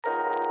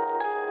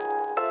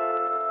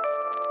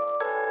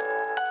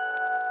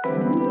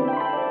Welcome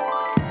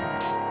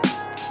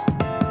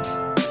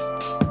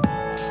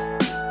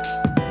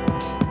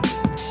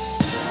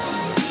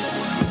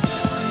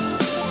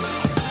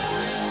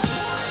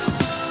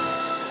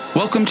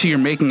to You're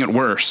Making It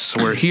Worse.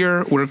 We're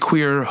here, we're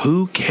queer,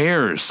 who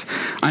cares?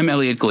 I'm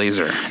Elliot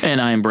Glazer.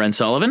 And I'm Brent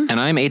Sullivan. And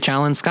I'm H.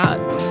 Alan Scott.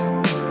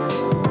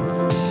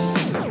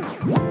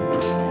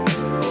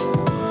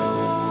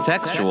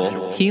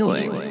 Textual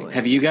healing.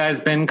 Have you guys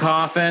been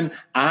coughing?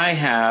 I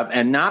have,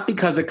 and not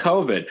because of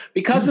COVID,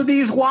 because of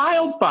these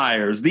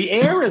wildfires. The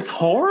air is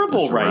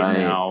horrible right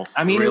now.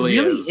 I mean, it really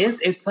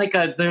is. It's like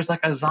there's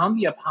like a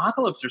zombie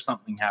apocalypse or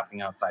something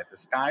happening outside. The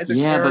skies are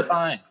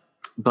terrifying.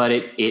 But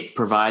it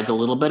provides a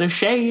little bit of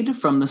shade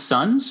from the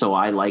sun, so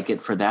I like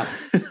it for that.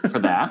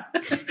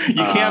 You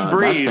can't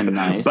breathe, that's been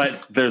nice.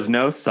 But there's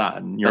no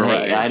sun. You're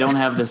right. Hey, I don't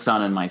have the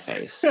sun in my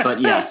face. But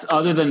yes,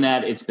 other than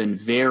that, it's been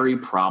very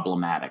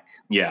problematic.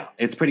 Yeah,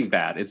 it's pretty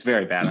bad. It's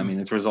very bad. I mean,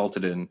 it's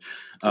resulted in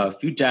a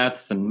few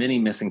deaths and many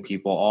missing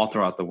people all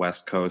throughout the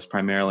West Coast,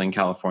 primarily in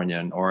California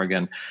and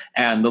Oregon.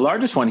 And the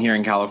largest one here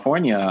in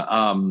California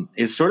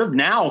is sort of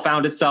now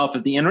found itself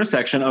at the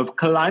intersection of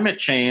climate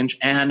change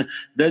and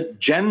the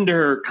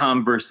gender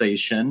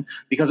conversation,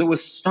 because it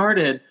was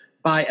started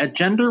by a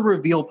gender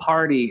reveal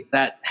party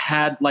that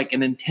had like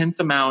an intense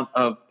amount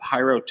of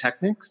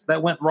pyrotechnics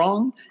that went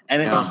wrong.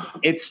 And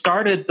it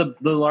started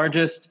the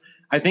largest,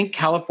 I think,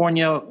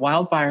 California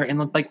wildfire in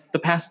like the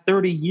past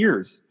 30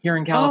 years here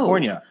in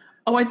California.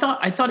 Oh, I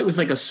thought it was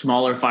like a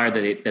smaller fire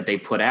that they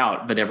put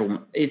out, but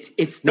everyone it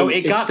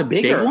got the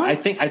bigger. Big one? I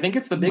think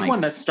it's the big one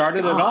that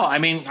started it all. I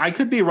mean, I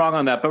could be wrong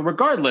on that, but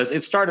regardless,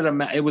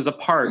 it was a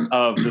part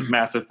of this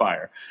massive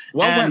fire.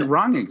 What went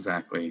wrong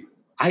exactly?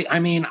 I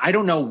mean, I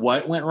don't know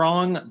what went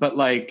wrong, but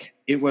like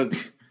there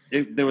was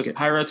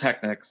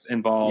pyrotechnics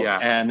involved,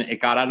 and it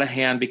got out of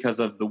hand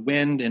because of the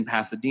wind in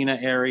Pasadena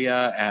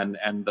area, and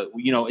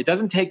it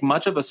doesn't take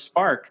much of a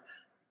spark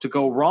to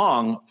go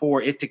wrong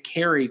for it to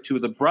carry to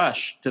the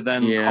brush to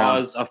then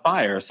cause a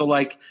fire. So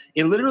like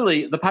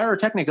the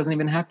pyrotechnic doesn't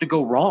even have to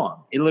go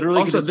wrong. It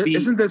literally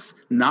isn't this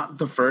not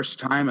the first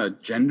time a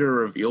gender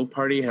reveal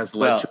party has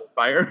led to a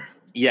fire?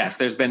 Yes,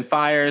 there's been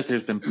fires,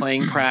 there's been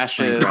plane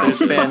crashes, there's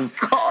been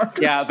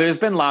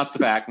lots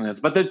of accidents.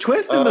 But the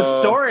twist in the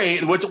story,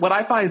 what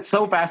I find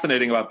so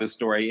fascinating about this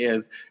story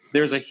is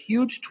there's a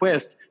huge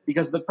twist,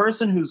 because the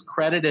person who's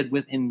credited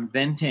with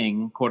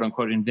inventing, quote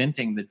unquote,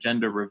 inventing the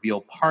gender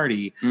reveal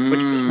party,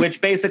 which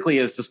basically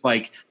is just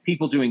like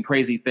people doing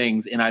crazy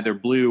things in either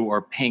blue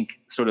or pink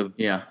sort of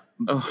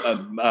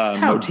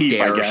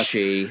motif, I guess,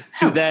 to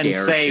then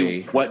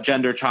say what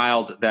gender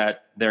child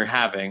that they're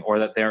having or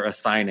that they're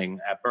assigning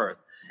at birth.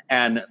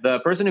 And the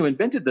person who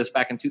invented this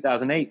back in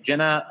 2008,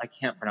 Jenna, I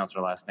can't pronounce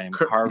her last name.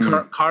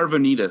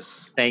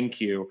 Carvanitas. Thank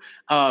you.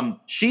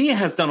 She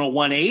has done a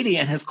 180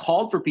 and has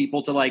called for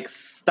people to like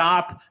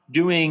stop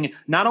doing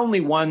not only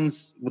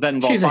ones that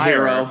involve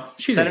fire.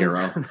 She's a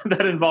hero.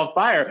 That involve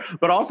fire,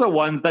 but also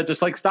ones that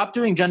just like stop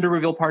doing gender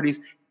reveal parties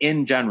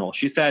in general.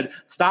 She said,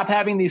 stop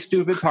having these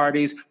stupid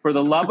parties. For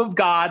the love of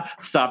God,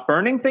 stop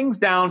burning things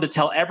down to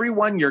tell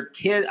everyone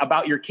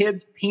about your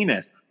kid's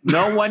penis.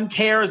 No one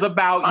cares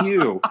about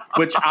you,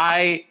 which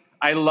I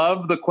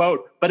love the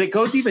quote, but it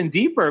goes even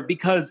deeper,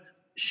 because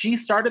she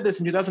started this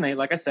in 2008,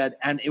 like I said,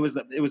 and it was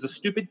a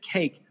stupid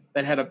cake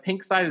that had a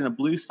pink side and a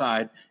blue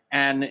side.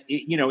 And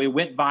it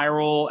went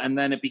viral, and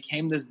then it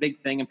became this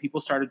big thing, and people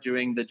started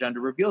doing the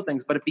gender reveal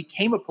things, but it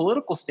became a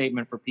political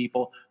statement for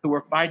people who were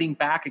fighting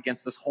back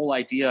against this whole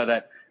idea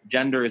that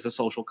gender is a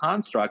social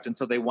construct. And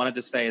so they wanted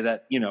to say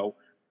that,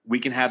 we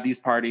can have these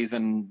parties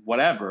and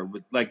whatever,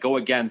 like go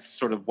against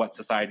sort of what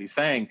society's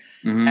saying.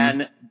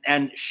 Mm-hmm.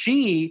 And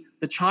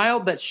the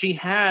child that she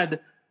had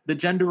the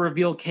gender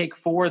reveal cake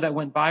for that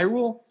went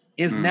viral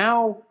is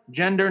now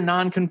gender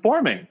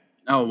non-conforming.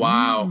 Oh,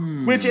 wow.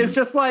 Which is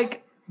just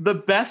like the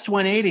best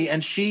 180.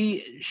 And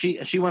she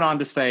went on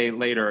to say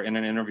later in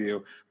an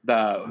interview,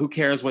 who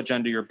cares what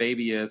gender your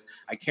baby is?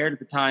 I cared at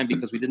the time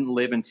because we didn't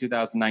live in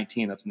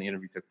 2019. That's when the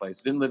interview took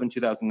place. We didn't live in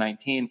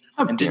 2019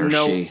 and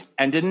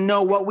didn't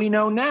know what we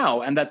know now.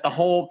 And that the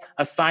whole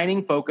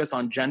assigning focus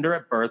on gender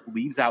at birth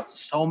leaves out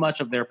so much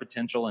of their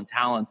potential and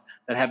talents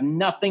that have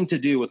nothing to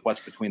do with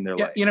what's between their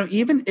legs.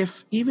 Even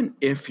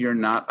if you're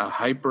not a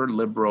hyper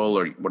liberal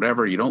or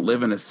whatever, you don't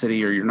live in a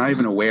city, or you're not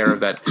even aware of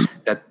that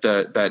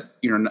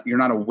you're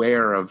not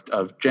aware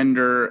of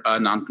gender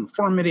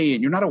nonconformity,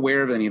 and you're not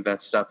aware of any of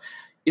that stuff.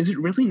 Is it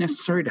really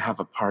necessary to have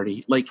a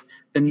party? Like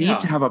the need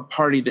to have a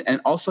party, and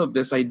also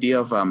this idea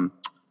of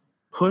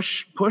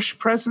push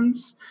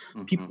presents,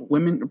 people,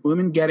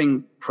 women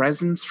getting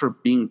presents for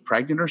being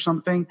pregnant or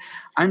something.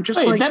 I'm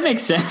just that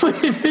makes sense.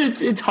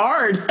 It's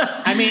hard.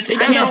 I mean, they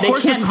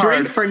can't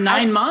drink for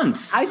 9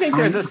 months. I think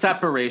there's a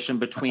separation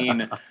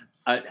between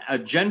a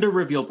gender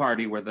reveal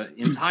party where the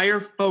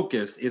entire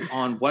focus is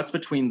on what's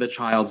between the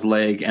child's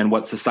leg and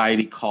what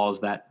society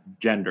calls that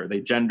gender. They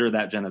gender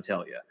that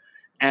genitalia.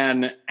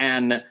 And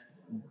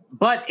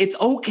But it's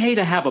okay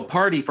to have a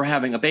party for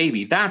having a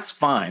baby. That's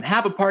fine.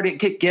 Have a party,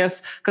 get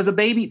gifts, because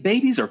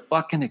babies are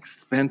fucking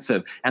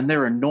expensive, and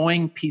they're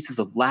annoying pieces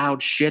of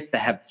loud shit that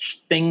have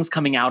things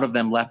coming out of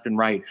them left and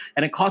right.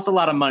 And it costs a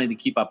lot of money to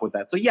keep up with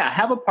that. So yeah,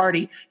 have a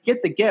party,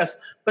 get the gifts,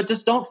 but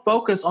just don't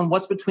focus on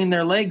what's between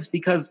their legs,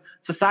 because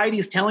society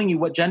is telling you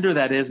what gender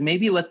that is.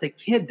 Maybe let the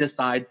kid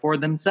decide for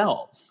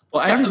themselves.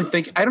 Well, I don't even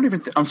think,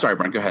 I'm sorry,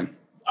 Brent, go ahead.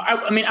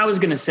 I mean, I was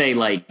going to say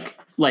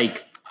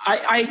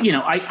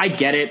I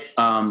get it.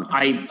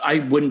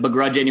 I wouldn't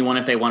begrudge anyone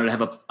if they wanted to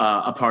have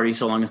a party,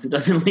 so long as it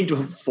doesn't lead to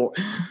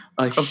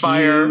a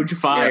huge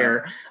fire.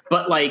 Yeah.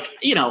 But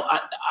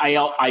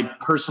I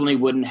personally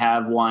wouldn't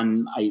have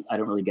one. I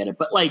don't really get it.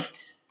 But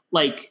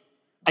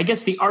I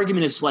guess the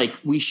argument is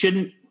we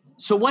shouldn't.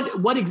 So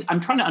I'm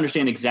trying to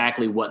understand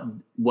exactly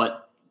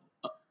what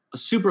a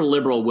super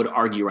liberal would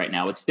argue right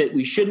now. It's that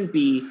we shouldn't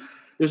be.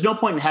 There's no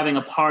point in having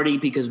a party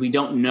because we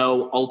don't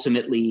know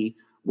ultimately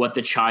what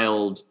the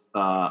child.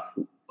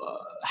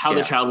 How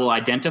the child will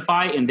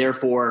identify, and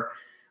therefore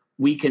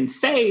we can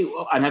say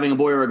I'm having a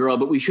boy or a girl,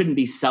 but we shouldn't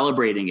be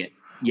celebrating it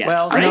yet.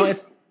 Well,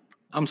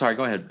 I'm sorry.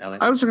 Go ahead,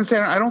 Elliot. I was going to say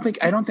I don't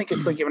think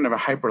it's even a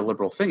hyper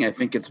liberal thing. I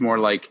think it's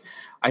more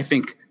I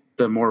think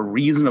the more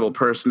reasonable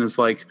person is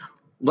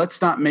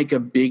let's not make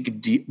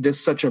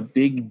such a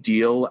big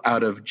deal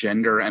out of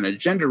gender and a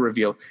gender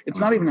reveal. It's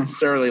not even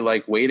necessarily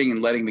waiting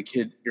and letting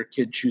your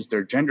kid choose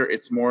their gender.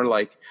 It's more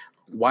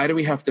why do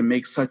we have to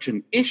make such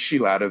an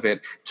issue out of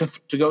it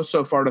to go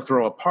so far to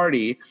throw a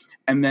party,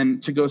 and then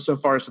to go so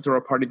far as to throw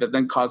a party that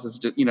then causes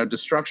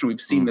destruction?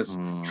 We've seen this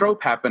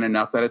trope happen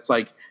enough that it's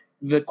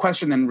the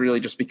question then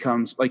really just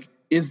becomes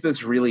is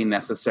this really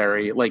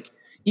necessary?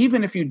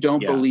 Even if you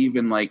don't believe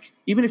in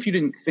even if you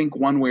didn't think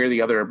one way or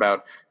the other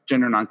about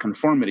gender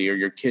nonconformity or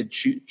your kid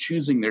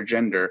choosing their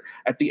gender,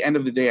 at the end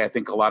of the day, I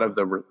think a lot of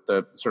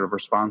the sort of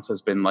response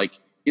has been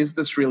is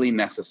this really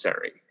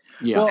necessary?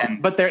 Yeah, well,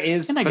 but there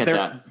is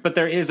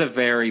a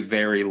very,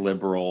 very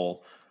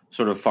liberal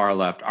sort of far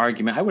left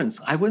argument. I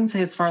wouldn't say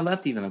it's far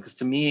left even, because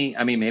to me,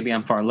 I mean, maybe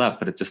I'm far left,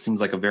 but it just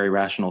seems like a very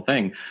rational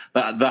thing.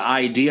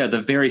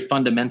 The very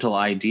fundamental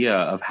idea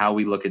of how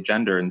we look at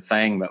gender and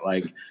saying that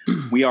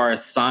we are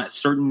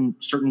certain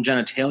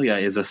genitalia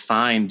is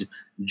assigned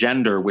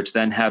gender, which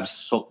then have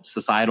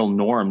societal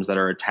norms that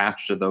are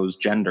attached to those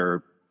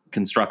gender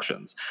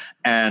constructions,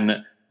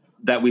 and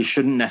that we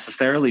shouldn't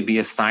necessarily be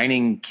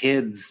assigning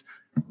kids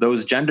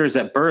those genders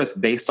at birth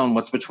based on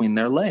what's between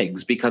their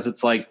legs, because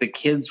it's the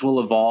kids will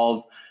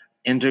evolve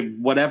into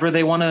whatever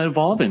they want to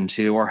evolve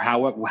into, or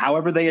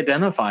however they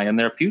identify in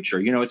their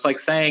future. It's like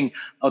saying,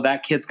 oh,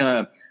 that kid's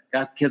gonna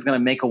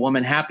make a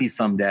woman happy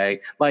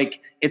someday.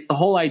 It's the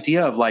whole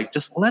idea of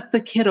just let the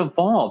kid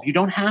evolve. You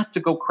don't have to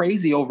go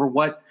crazy over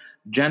what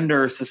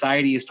gender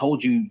society has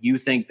told you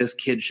think this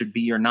kid should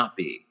be or not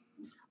be.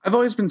 I've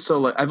always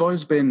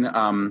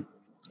been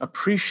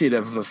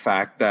appreciative of the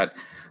fact that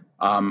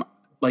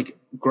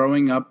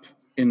growing up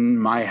in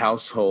my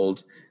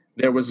household,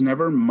 there was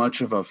never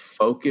much of a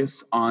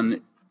focus on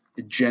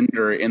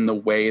gender in the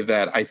way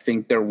that I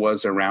think there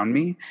was around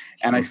me.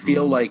 And I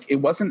feel it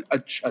wasn't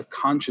a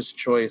conscious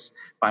choice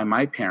by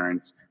my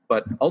parents,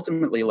 but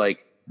ultimately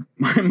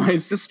my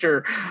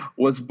sister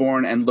was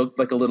born and looked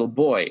like a little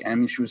boy. I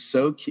mean, she was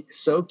so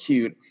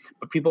cute,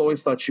 but people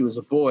always thought she was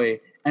a boy,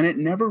 and it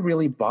never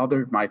really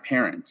bothered my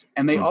parents.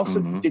 And they also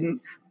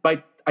didn't,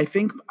 I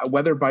think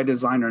whether by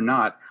design or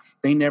not,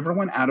 they never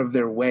went out of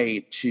their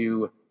way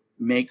to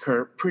make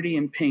her pretty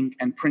and pink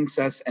and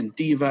princess and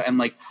diva and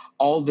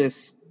all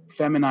this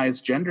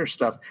feminized gender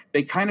stuff.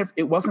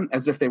 It wasn't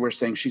as if they were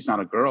saying she's not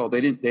a girl.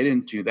 They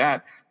didn't do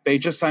that. They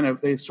just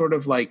sort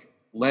of let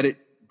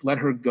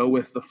her go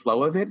with the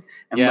flow of it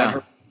and let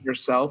her be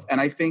herself.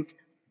 And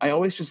I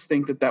always just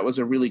think that was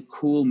a really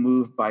cool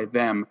move by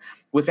them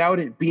without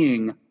it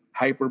being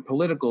hyper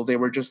political. They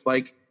were just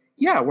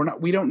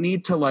we don't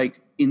need to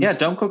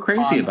don't go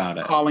crazy about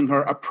it. Calling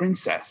her a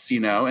princess,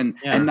 and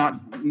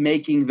not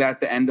making that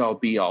the end all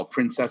be all.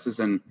 Princesses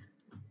and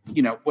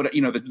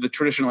the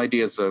traditional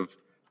ideas of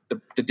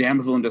the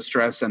damsel in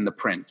distress and the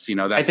prince.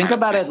 That I think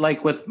about it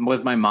with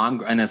my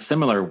mom in a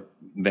similar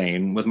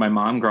vein. With my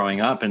mom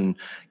growing up, and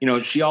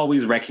she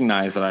always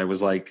recognized that I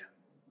was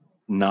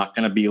not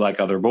going to be like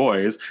other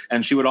boys.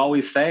 And she would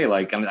always say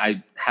and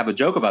I have a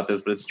joke about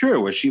this, but it's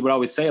true, where she would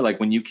always say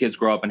when you kids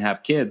grow up and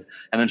have kids,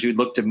 and then she would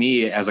look to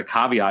me as a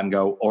caveat and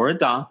go, or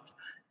adopt.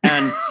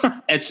 And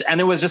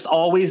it was just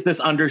always this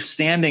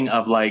understanding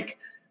of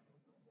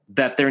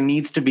that there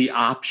needs to be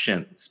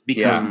options,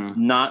 because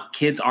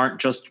kids aren't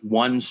just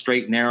one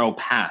straight, narrow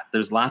path.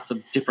 There's lots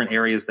of different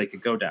areas they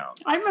could go down.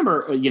 I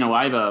remember,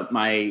 I have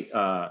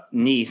my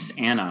niece,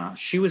 Anna.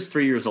 She was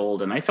 3 years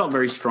old, and I felt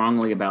very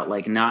strongly about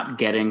not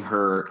getting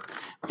her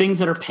things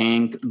that are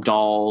pink,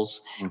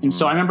 dolls. And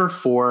so I remember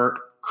for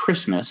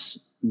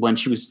Christmas, when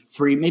she was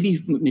 3, maybe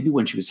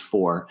when she was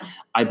 4,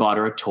 I bought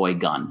her a toy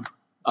gun.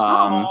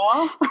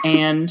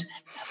 And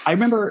I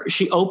remember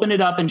she opened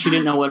it up and she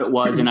didn't know what it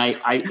was. And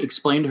I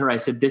explained to her, I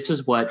said, this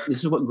is what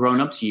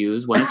grownups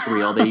use when it's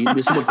real.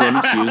 This is what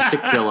grownups use to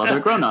kill other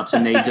grownups,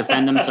 and they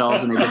defend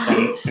themselves and they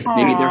defend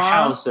maybe their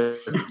house.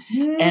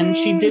 And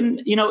she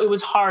didn't, it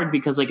was hard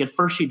because like at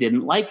first she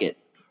didn't like it.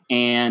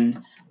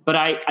 But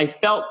I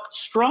felt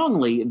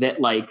strongly that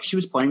like she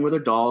was playing with her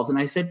dolls, and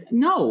I said,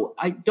 no,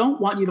 I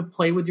don't want you to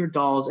play with your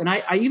dolls. And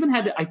I even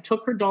I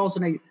took her dolls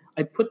and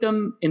I put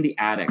them in the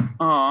attic.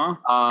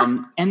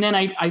 And then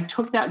I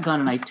took that gun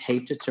and I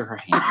taped it to her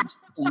hand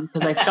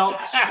because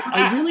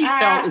I really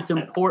felt it's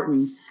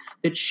important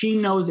that she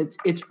knows it's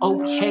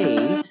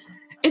okay.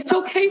 It's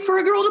okay for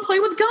a girl to play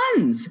with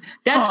guns.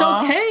 That's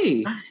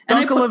okay. And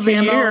I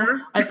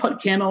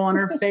put camo on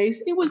her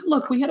face.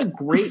 We had a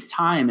great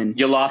time. And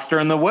you lost her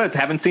in the woods.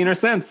 Haven't seen her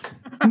since.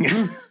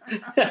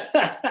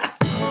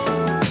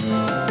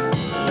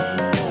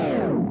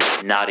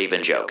 Not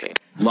even joking.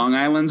 Long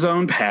Island's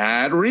own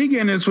Pat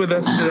Regan is with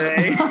us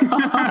today.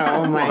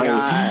 Oh my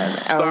God.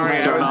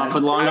 Start off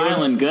with Long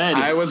Island. Good.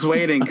 I was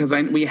waiting because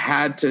we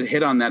had to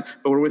hit on that,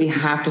 but we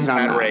have to hit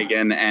on Pat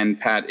Regan, and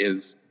Pat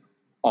is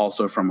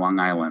also from Long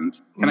Island.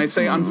 Can I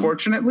say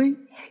unfortunately?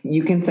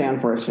 You can say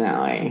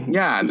unfortunately.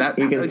 Yeah,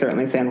 you can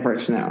certainly say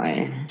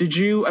unfortunately. Did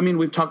you? I mean,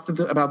 we've talked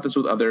about this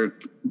with other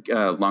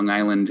Long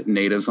Island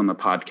natives on the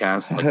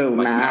podcast, like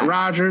Matt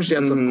Rogers.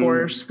 Yes, of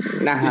course.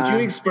 Did you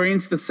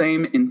experience the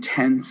same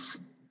intense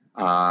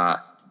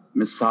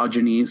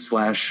misogyny /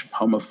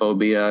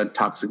 homophobia,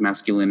 toxic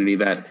masculinity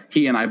that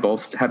he and I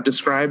both have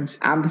described?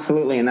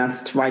 Absolutely, and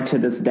that's why to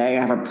this day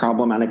I have a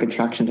problematic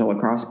attraction to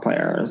lacrosse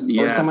players,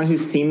 or someone who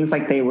seems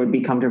like they would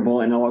be comfortable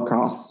in a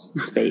lacrosse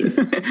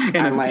space.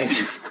 I'm like,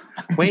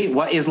 wait,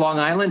 what, is Long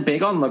Island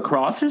big on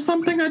lacrosse or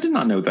something? I did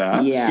not know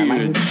that. Yeah,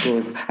 my high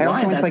schools. I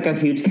also went to like a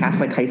huge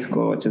Catholic high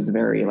school, which is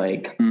very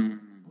like.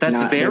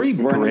 That's very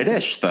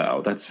British,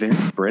 though. That's very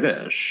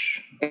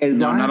British.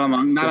 Not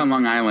on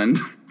Long Island.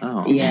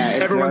 Oh, yeah.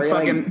 Everyone's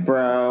very, fucking like,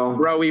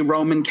 bro-y,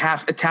 Roman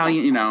Catholic,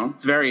 Italian.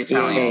 It's very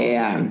Italian.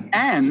 Yeah.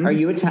 And are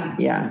you Italian?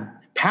 Yeah.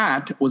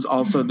 Pat was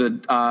also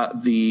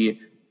the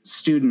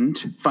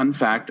student. Fun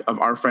fact of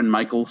our friend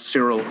Michael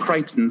Cyril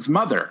Crichton's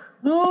mother.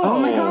 Oh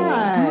my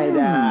God.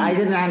 I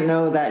did not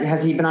know that.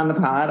 Has he been on the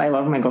pod? I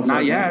love Michael Cyril.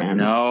 Not yet. Man.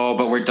 No,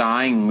 but we're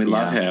dying. We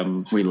love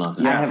him. We love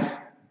him. Yes.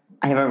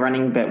 I have a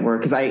running bit where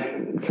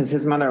because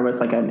his mother was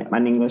like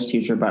an English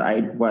teacher, but I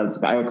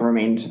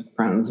remained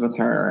friends with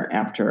her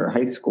after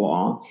high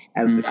school,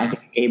 as I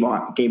think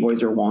gay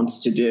boys are wont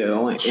to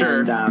do.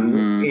 Sure.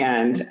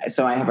 And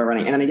so I have a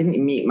running, and then I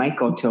didn't meet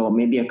Michael till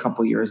maybe a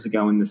couple years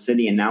ago in the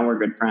city, and now we're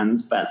good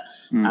friends. But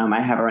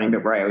I have a running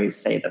bit where I always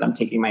say that I'm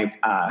taking my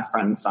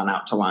friend's son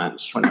out to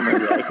lunch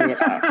whenever I can get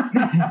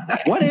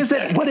back. What is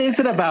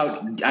it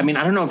about? I mean,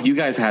 I don't know if you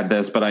guys had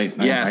this, but I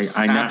now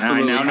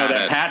know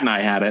that Pat and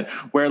I had it,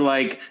 where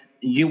like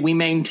we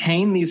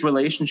maintain these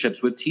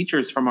relationships with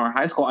teachers from our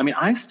high school. I mean,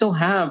 I still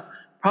have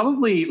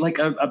probably like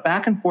a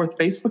back and forth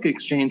Facebook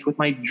exchange with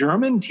my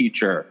German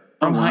teacher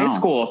from high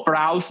school,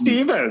 Frau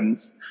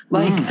Stevens,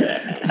 or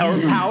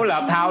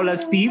Paula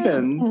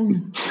Stevens.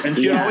 And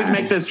she would always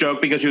make this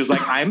joke because she was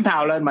like, I'm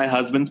Paula and my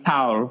husband's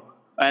Paul.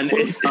 And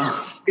it's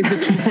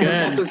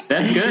good.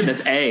 That's good.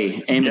 That's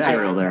A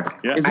material there.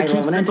 Yeah. I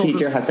love when a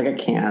teacher has like a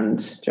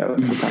canned joke.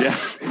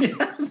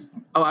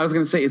 Oh, I was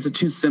going to say, is it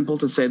too simple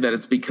to say that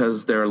it's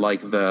because they're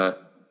like the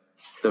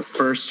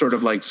first sort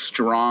of like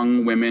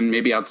strong women,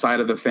 maybe outside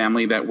of the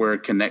family, that we're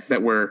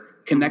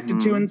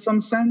connected to in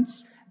some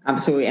sense?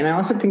 Absolutely. And I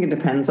also think it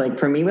depends. Like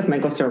for me with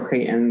Michael Cyril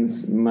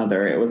Crichton's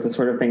mother, it was the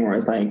sort of thing where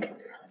it's like,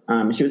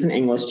 she was an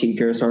English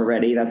teacher, so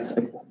already that's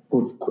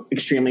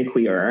extremely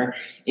queer.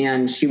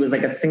 And she was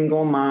like a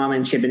single mom,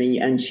 and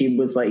she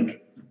was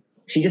like,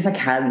 she just like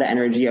had the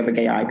energy of a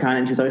gay icon,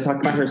 and she was always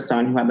talking about her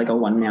son who had like a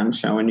one-man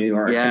show in New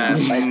York. Yeah, I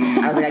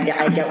was like,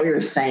 I get what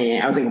you're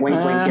saying. I was like,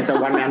 wink, wink, it's a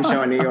one-man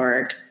show in New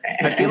York.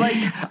 I feel like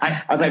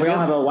I was like, we all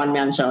have a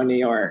one-man show in New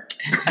York.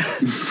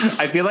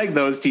 I feel like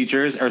those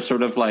teachers are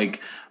sort of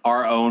like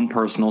our own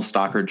personal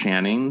Stockard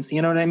Channings.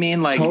 You know what I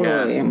mean? Like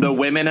the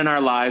women in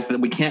our lives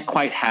that we can't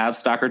quite have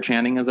Stockard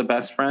Channing as a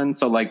best friend.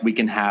 So like we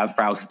can have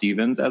Frau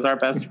Stevens as our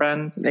best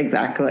friend.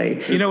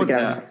 Exactly. You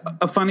know,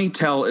 a funny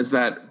tell is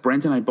that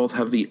Brent and I both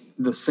have the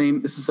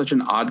same, this is such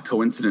an odd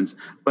coincidence,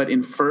 but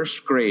in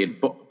first grade,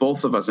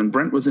 both of us, and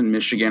Brent was in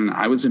Michigan,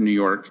 I was in New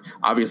York.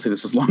 Obviously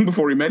this was long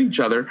before we met each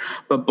other,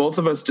 but both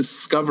of us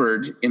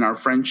discovered in our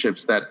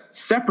friendships that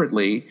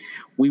separately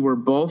we were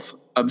both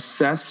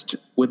obsessed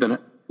with a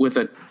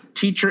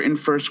teacher in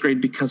first grade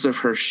because of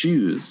her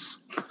shoes.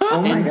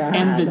 Oh my God.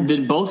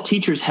 And both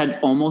teachers had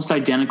almost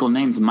identical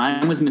names.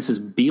 Mine was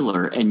Mrs.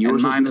 Beeler and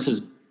yours was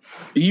Mrs.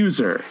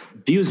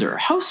 Buser.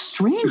 How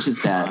strange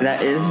is that?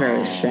 That is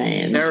very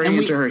strange. Very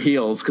into her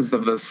heels because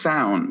of the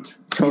sound.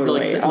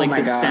 Totally. Like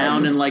the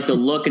sound and like the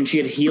look, and she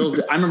had heels.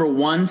 I remember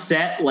one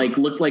set like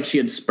looked like she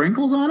had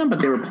sprinkles on them, but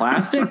they were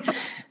plastic.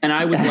 And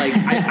I was like,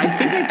 I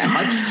think I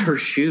touched her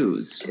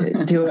shoes.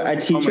 To a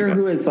teacher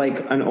who is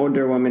like an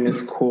older woman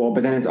is cool,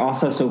 but then it's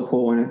also so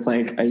cool when it's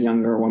like a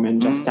younger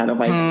woman just out of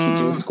like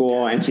teaching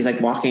school, and she's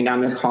like walking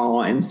down the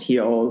hall in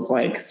heels,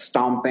 like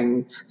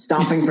stomping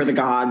for the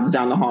gods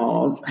down the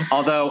halls.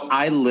 Although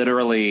I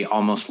literally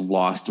almost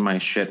lost my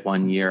shit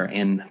one year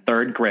in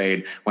third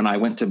grade when I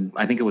went to,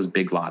 I think it was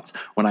Big Lots,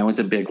 when I went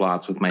to Big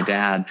Lots with my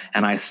dad,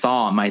 and I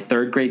saw my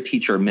third grade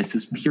teacher,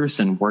 Mrs.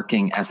 Pearson,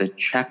 working as a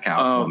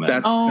checkout woman.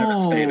 That's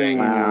devastating.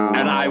 Wow.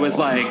 And I was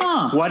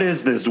like, what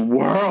is this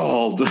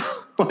world?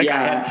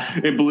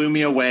 It blew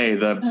me away.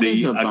 That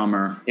is a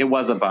bummer. It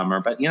was a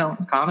bummer, but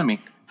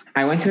economy.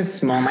 I went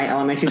to my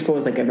elementary school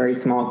was like a very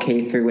small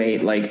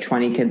K-8, like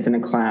 20 kids in a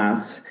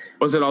class.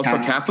 Was it also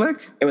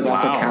Catholic? It was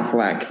also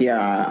Catholic,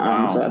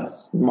 yeah. So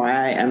that's why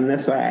I am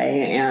this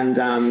way. And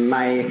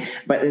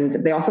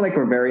they also like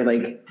were very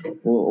like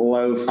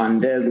low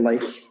funded.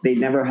 Like they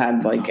never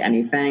had like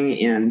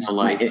anything. And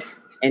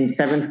in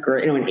seventh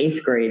grade, in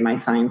eighth grade, my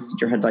science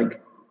teacher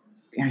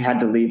had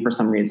to leave for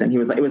some reason. He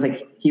was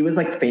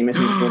famous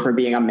in school for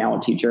being a male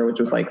teacher, which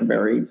was like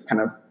very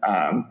kind of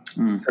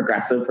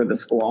progressive for the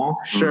school.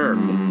 Sure.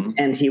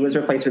 And he was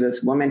replaced with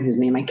this woman whose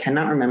name I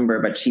cannot remember,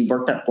 but she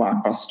worked at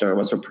Blockbuster,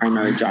 was her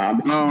primary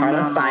job, taught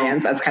us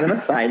science as kind of a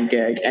side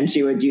gig. And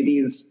she would do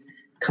these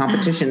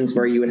competitions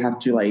where you would have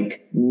to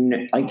like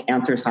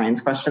answer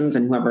science questions,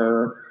 and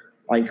whoever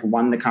like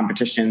won the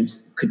competition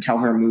could tell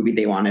her a movie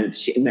they wanted.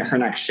 In her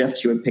next shift,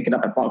 she would pick it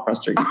up at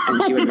Blockbuster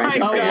and she would rent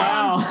it.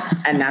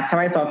 And that's how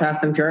I saw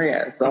Fast and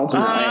Furious,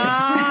 ultimately. Oh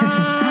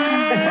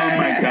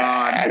my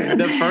God.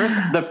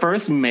 The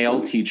first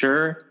male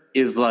teacher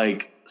is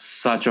like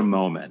such a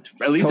moment.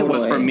 At least it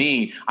was for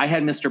me. I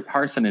had Mr.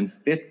 Parson in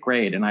fifth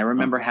grade, and I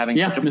remember having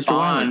such a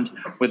bond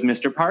with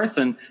Mr.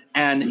 Parson,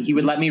 and he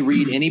would let me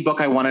read any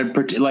book I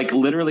wanted. Like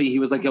literally, he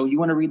was like, "Oh, you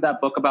want to read that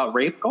book about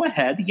rape? Go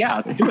ahead.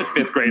 Yeah, do it,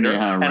 fifth grader."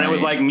 And it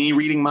was like me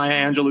reading Maya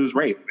Angelou's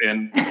Rape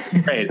in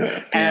grade.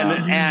 Is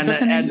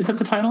that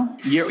the title?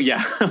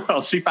 Yeah.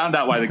 Well, she found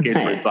out why the kids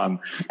were sung.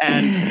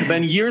 And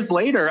then years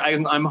later,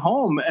 I'm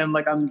home, and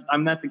like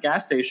I'm at the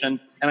gas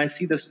station, and I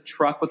see this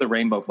truck with a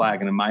rainbow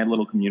flag. And in my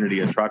little community,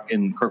 a truck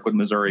in Kirkwood,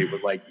 Missouri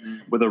was like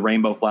with a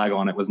rainbow flag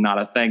on it was not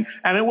a thing.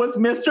 And it was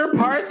Mr.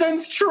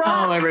 Parsons' truck.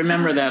 Oh, I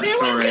remember that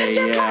story.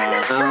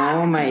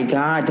 Oh my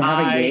God, to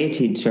have a gay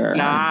teacher.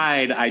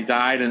 I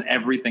died and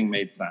everything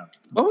made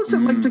sense. What was it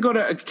like to go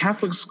to a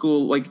Catholic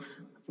school? Like,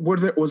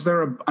 was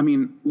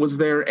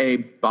there a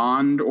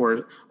bond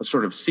or a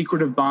sort of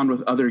secretive bond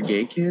with other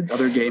gay kids,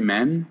 other gay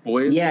men,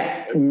 boys?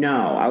 Yeah,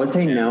 no, I would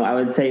say no. I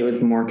would say it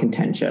was more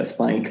contentious.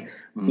 Like,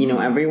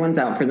 everyone's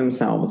out for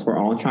themselves. We're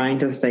all trying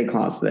to stay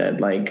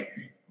closeted. Like,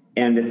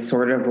 and it's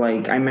sort of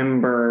like, I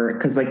remember,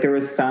 because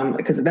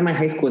then my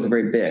high school was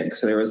very big.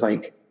 So there was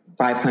like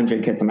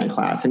 500 kids in my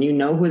class, and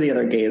who the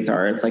other gays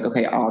are. It's like,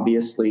 okay,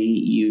 obviously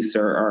you,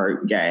 sir,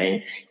 are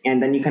gay.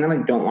 And then you kind of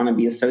like don't want to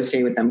be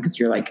associated with them because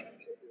you're like,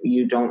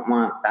 you don't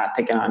want that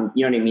to get on,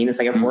 you know what I mean? It's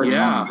like if we're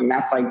talking,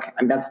 that's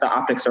the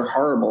optics are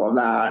horrible of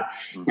that.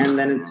 And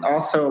then it's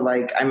also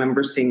like, I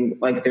remember seeing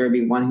like, there would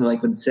be one who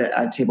like would sit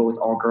at a table with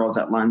all girls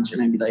at lunch,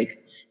 and I'd be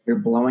like, you're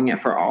blowing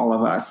it for all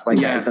of us. Like,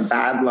 it's a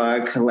bad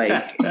look.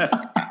 Like,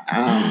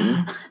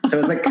 so it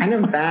was like kind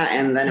of that.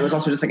 And then it was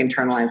also just like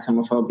internalized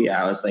homophobia.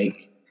 I was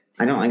like,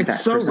 I don't like that.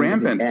 It's so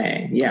rampant.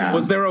 Gay. Yeah.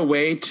 Was there a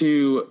way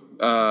to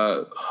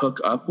hook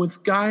up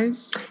with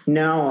guys?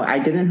 No, I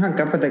didn't hook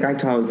up with a guy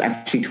till I was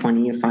actually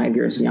 25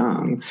 years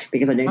young,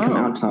 because I didn't come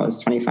out till I was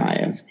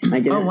 25. And I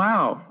didn't. Oh,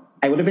 wow.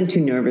 I would have been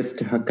too nervous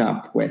to hook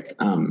up with.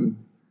 I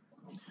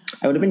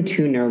would have been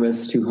too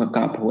nervous to hook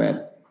up with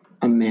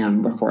a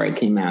man before I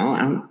came out.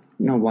 I don't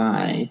know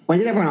why. When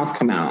did everyone else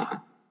come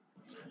out?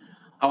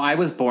 Oh, I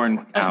was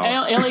born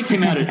out. Elliot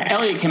came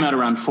out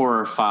around 4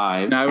 or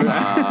 5. No,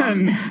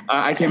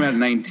 I came out at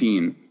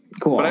 19.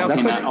 Cool. But I also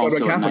came like out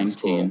also at 19.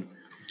 School.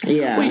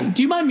 Yeah. Wait,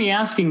 do you mind me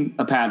asking,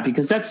 Pat?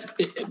 Because that's,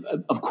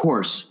 of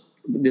course,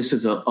 this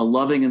is a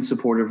loving and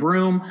supportive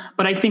room.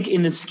 But I think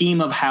in the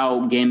scheme of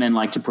how gay men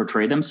like to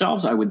portray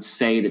themselves, I would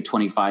say that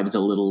 25 is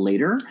a little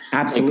later.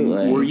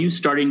 Absolutely. Like, were you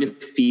starting to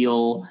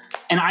feel,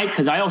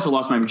 because I also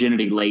lost my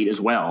virginity late as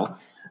well,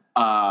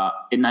 at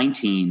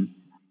 19.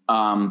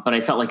 But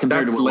I felt like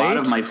compared to a lot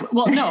of my,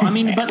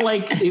 but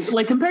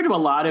like compared to a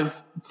lot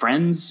of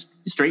friends,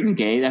 straight and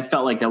gay, I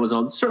felt like that was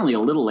certainly a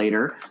little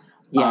later.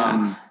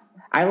 Yeah.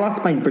 I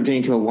lost my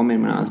virginity to a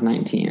woman when I was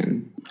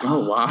 19.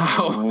 Oh, wow.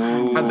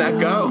 How'd that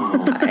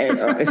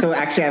go? So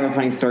actually I have a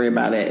funny story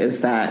about it,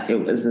 is that it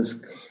was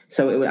this,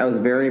 I was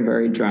very,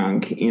 very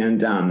drunk,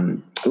 and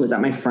it was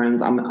at my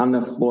friend's, on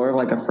the floor of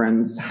like a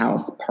friend's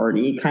house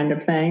party kind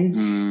of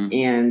thing.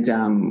 And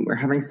we're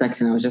having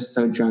sex, and I was just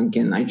so drunk,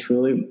 and I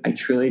truly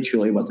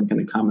wasn't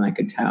going to come, and I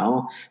could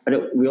tell. But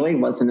it really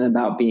wasn't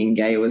about being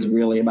gay. It was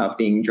really about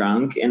being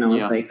drunk. And I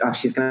was like, oh,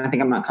 she's going to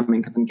think I'm not coming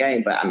because I'm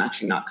gay, but I'm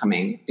actually not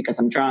coming because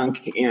I'm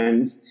drunk.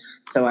 And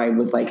so I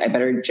was like, I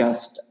better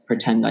just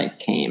pretend I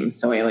came.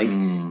 So I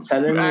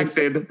suddenly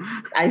acted.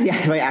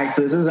 I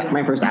acted. This is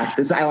my first act.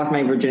 I lost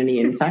my virginity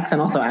in sex and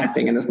also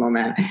acting in this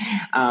moment.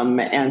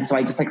 And so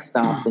I just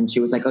stopped, and she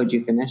was like, "Oh, did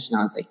you finish?" And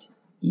I was like,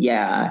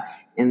 "Yeah."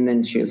 And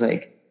then she was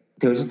like,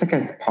 there was just a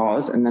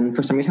pause, and then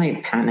for some reason I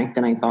panicked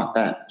and I thought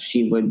that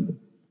she would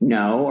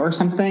know or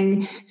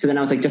something. So then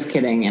I was like, just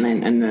kidding.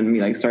 And then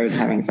we started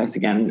having sex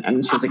again.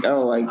 And she was like,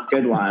 oh,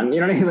 good one.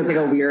 You know what I mean? It was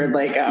a weird,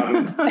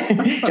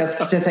 just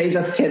to say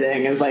just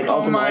kidding is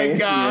oh my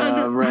God.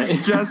 Yeah,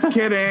 right. Just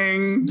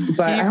kidding.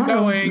 But keep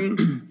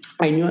going.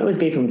 I knew it was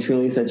gay from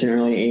truly such an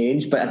early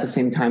age, but at the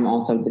same time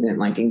also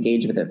didn't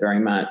engage with it very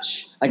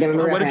much. I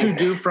remember what did you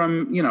do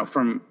from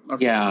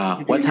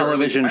what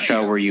television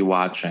show were you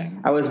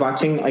watching? I was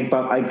watching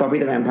Buffy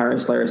the Vampire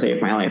Slayer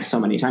saved my life so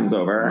many times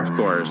over. Of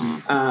course.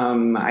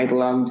 I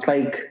loved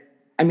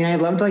I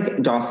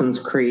loved Dawson's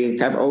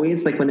Creek. I've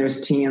always when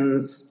there's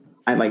teens,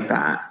 I like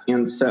that.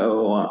 And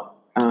so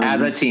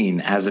as a teen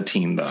though. As a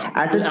teen,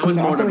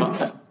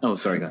 oh,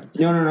 sorry, go ahead.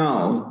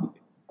 No.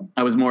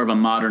 I was more of a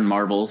modern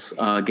Marvels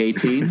gay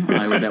teen.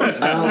 That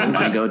was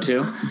my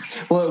go-to.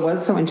 Well, it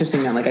was so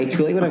interesting that I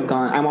truly would have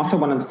gone. I'm also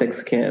one of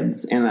 6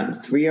 kids, and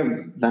 3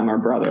 of them are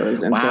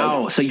brothers. And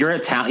wow! So you're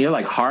Italian. You're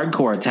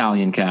hardcore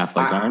Italian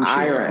Catholic, aren't you?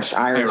 Irish. Oh,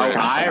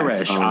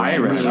 Irish.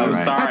 Mm-hmm. Oh,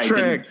 sorry.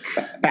 Patrick.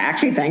 But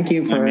actually, thank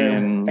you for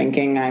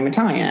thinking I'm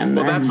Italian.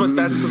 Well,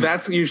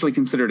 that's usually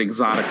considered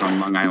exotic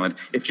on Long Island.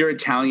 If you're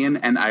Italian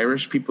and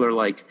Irish, people are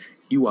like,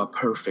 you are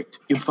perfect.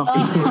 You're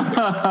fucking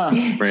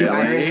perfect. Really?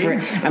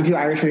 I'm too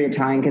Irish for the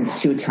Italian kids,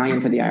 too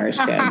Italian for the Irish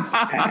kids.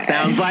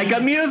 Sounds like a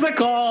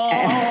musical.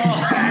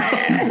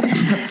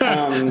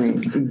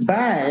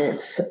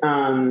 But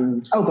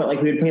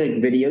we would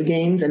play video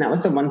games, and that was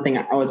the one thing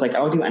I was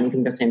I'll do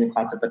anything to stay in the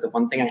closet, but the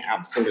one thing I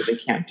absolutely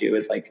can't do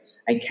is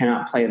I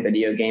cannot play a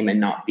video game and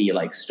not be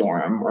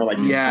Storm or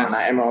yes.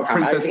 Emerald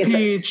Princess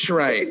Peach,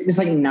 right? It's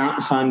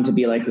not fun to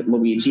be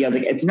Luigi. I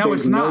was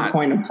there's no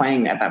point of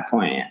playing at that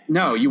point.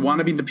 No, you want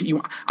to be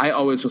I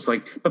always was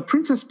but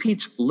Princess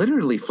Peach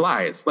literally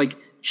flies.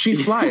 She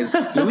flies.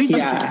 Luigi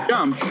can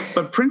jump,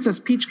 but Princess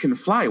Peach can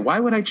fly. Why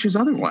would I choose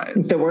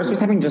otherwise? The worst was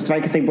having Justified,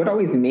 because they would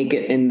always make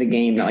it in the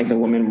game that the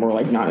women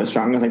were not as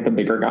strong as the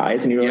bigger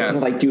guys, and you were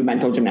supposed to do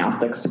mental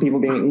gymnastics to people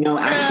being no,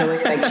 actually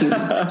she's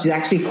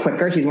actually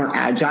quicker, she's more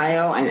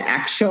agile, and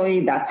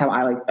actually that's how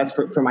I that's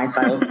for my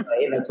style of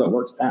play. That's what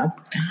works best.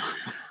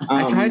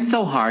 I tried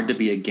so hard to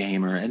be a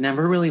gamer. It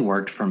never really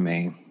worked for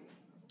me.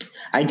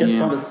 I just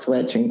bought a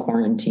Switch in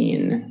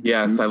quarantine.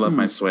 Yes, I love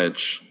my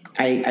Switch.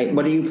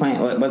 What are you playing?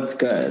 What's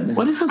good?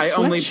 What is a Switch? I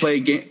only play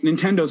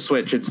Nintendo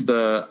Switch. It's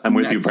the I'm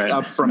with you, Brett.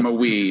 Up from a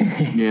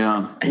Wii.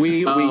 Yeah.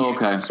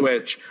 Wii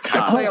Switch.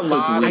 I play a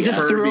lot. I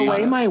just threw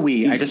away my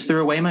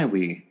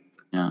Wii.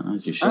 Yeah,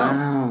 as you should.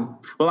 Wow.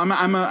 Well,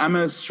 I'm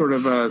a sort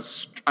of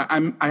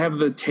I have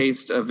the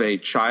taste of a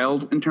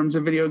child in terms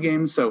of video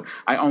games, so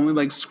I only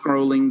like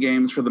scrolling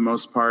games for the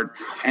most part.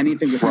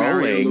 Anything with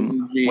Mario,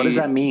 Luigi, what does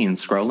that mean?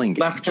 Scrolling games?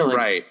 Left to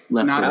right.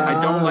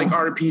 I don't like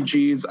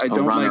RPGs. I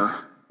don't like.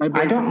 My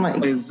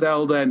boyfriend plays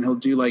Zelda, and he'll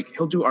do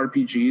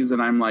RPGs,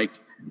 and I'm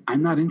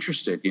I'm not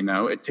interested.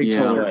 It takes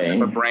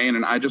a brain,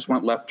 and I just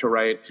want left to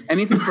right.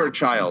 Anything for a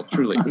child,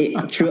 truly.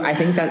 True. I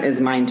think that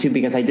is mine too,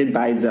 because I did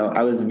buy Zelda.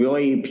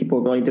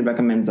 People really did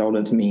recommend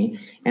Zelda to me,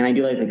 and I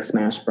do like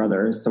Smash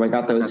Brothers, so I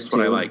got those. That's too.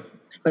 what I like.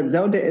 But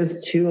Zelda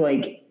is too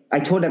I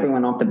told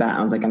everyone off the bat,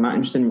 I was I'm not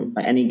interested in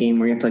any game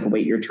where you have to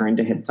wait your turn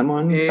to hit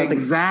someone. So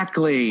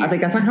Exactly. I was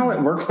that's not how it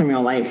works in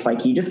real life.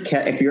 You just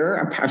kick. If you're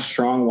a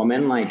strong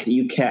woman,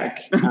 you kick.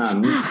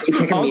 You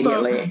kick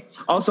immediately.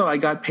 Also, I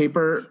got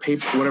paper,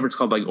 whatever it's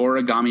called,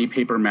 origami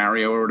paper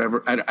Mario or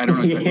whatever. I don't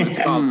know exactly what it's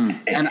called.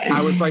 And I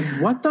was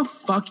what the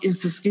fuck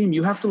is this game?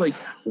 You have to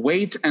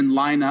wait and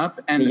line up.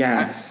 And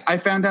yes. I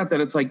found out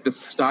that it's the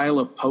style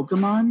of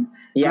Pokemon.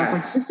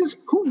 Yes. And I was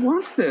who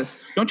wants this?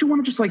 Don't you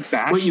want to just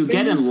bash? Wait, you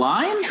get in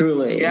line?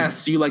 Truly.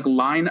 Yes, you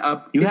line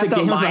up. You have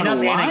to line up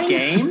in a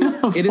game?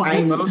 It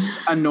is the most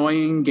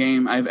annoying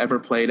game I've ever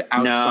played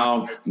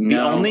outside. No.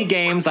 The only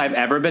games I've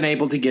ever been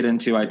able to get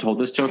into, I told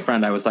this to a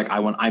friend, I was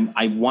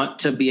I want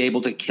to be able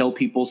to kill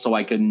people so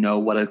I can know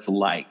what it's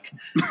like.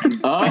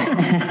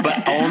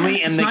 But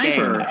only in the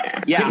game.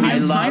 Yeah,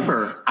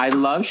 I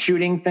love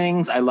shooting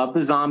things. I love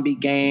the zombie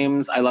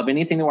games. I love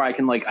anything where I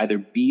can either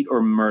beat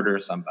or murder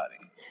somebody.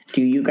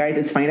 Do you guys,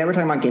 it's funny that we're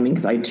talking about gaming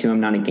because I too am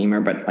not a gamer,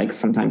 but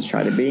sometimes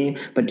try to be.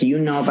 But do you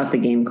know about the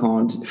game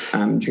called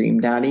Dream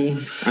Daddy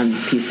on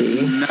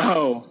PC?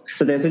 No.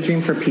 So there's a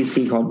game for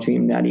PC called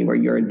Dream Daddy where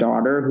you're a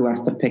daughter who has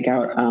to pick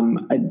out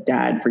a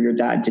dad for your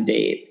dad to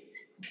date.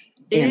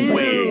 And you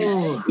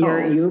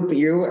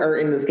are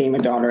in this game a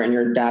daughter, and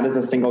your dad is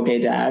a single gay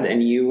dad,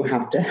 and you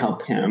have to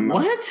help him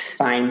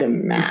find a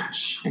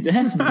match.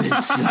 That's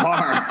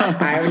bizarre.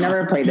 I've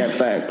never played it,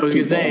 but I was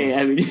going to say.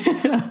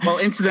 Well,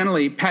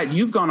 incidentally, Pat,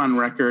 you've gone on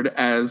record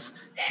as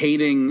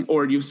hating,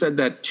 or you've said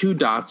that 2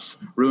 dots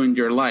ruined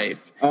your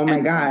life. Oh my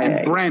God.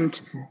 And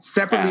Brent,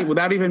 separately,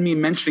 without even me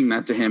mentioning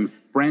that to him,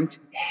 Brent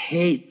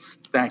hates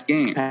that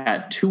game.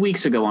 Pat, 2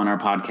 weeks ago on our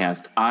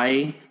podcast,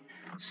 I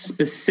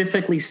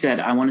specifically said,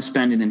 I want to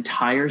spend an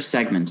entire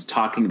segment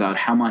talking about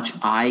how much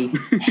I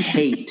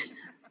hate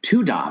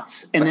two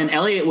dots. And then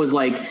Elliot was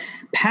like,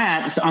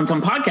 Pat on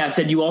some podcast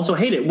said you also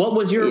hate it. What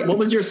was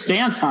your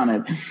stance on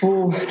it?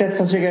 Oh, that's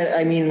such a good.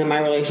 I mean,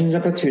 my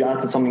relationship with two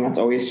dots is something that's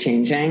always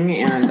changing,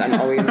 and I'm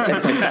always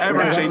it's like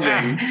ever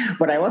changing.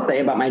 What I will say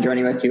about my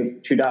journey with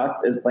two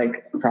dots is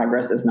like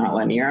progress is not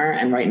linear,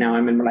 and right now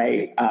I'm in what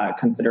I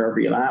consider a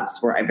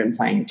relapse where I've been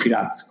playing two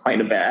dots quite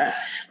a bit,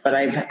 but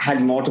I've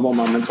had multiple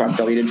moments where I've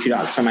deleted two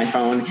dots from my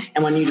phone,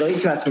 and when you delete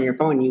two dots from your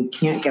phone, you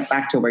can't get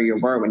back to where you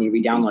were when you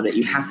re-download it.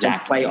 You have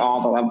to play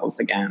all the levels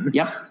again.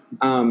 Yep.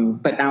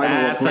 But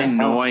now that's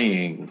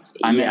annoying.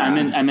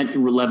 I'm at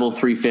level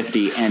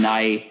 350, and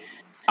I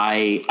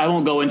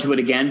won't go into it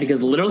again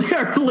because literally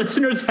our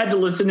listeners had to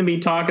listen to me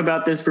talk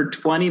about this for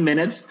 20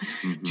 minutes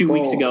 2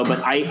 weeks ago.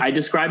 But I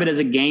describe it as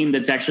a game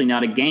that's actually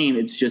not a game.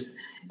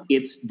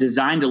 It's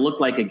designed to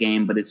look like a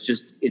game, but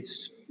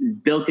it's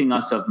bilking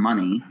us of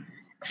money.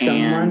 Go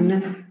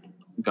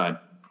ahead.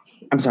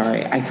 I'm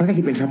sorry. I feel like I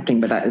keep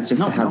interrupting, but that is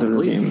just the hazard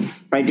of Zoom.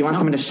 But I do want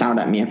someone to shout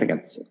at me if it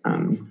gets.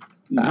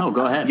 No,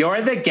 go ahead.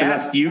 You're the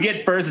guest. You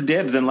get first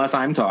dibs unless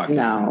I'm talking.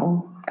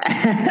 No.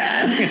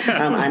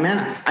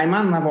 I'm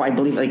on level, I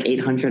believe, like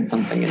 800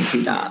 something in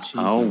two dots.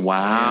 Oh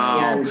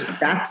wow! And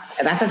that's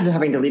after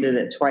having deleted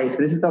it twice.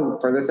 But this is the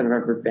furthest I've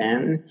ever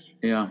been.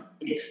 Yeah,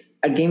 it's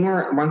a game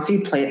where once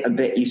you play it a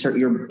bit,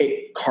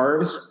 it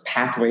carves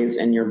pathways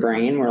in your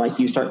brain where like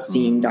you start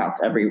seeing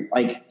dots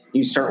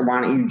you start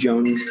wanting you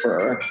Jones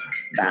for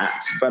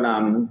that.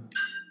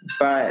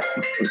 But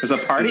there's a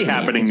party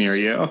happening near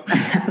you.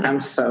 I'm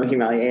so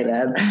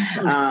humiliated.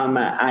 I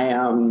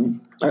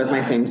was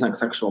my same-sex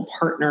sexual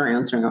partner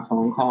answering a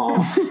phone call,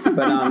 I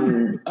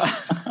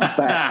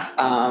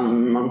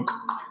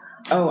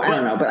don't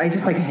know. But I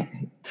just like,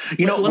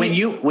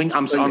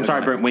 I'm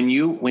sorry, Brent,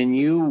 when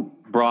you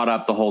brought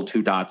up the whole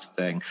two dots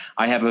thing,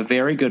 I have a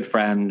very good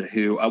friend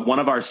who, one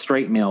of our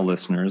straight male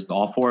listeners,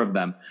 all four of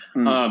them,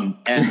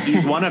 and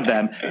he's one of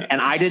them.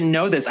 And I didn't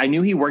know this. I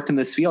knew he worked in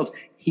this field.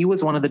 He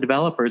was one of the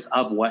developers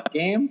of what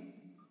game?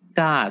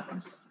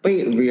 Dots.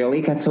 Wait,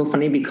 really? That's so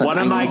funny because one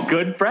of my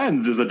good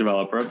friends is a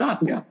developer of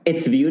Dots. Yeah,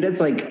 it's viewed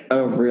as like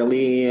a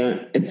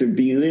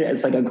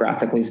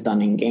graphically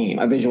stunning game,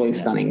 a visually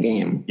stunning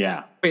game.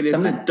 Yeah. Wait,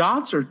 is it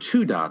Dots or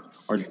two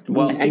dots? I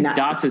think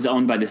Dots is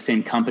owned by the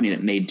same company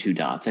that made two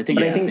dots. I think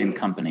it's the same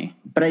company.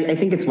 But I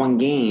think it's one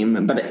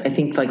game. But I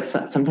think like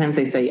sometimes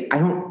they say I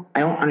don't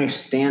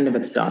understand if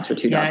it's dots or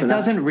two dots. It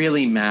doesn't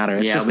really matter.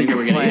 It's just we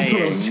were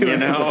playing, you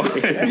know.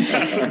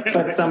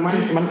 But someone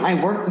I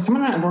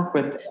work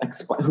with,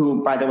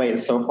 who by the way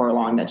is so far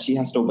along that she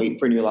has to wait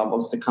for new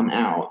levels to come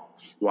out.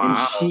 Wow! And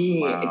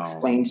she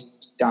explained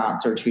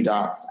dots or two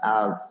dots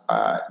as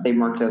they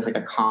marked it as like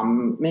a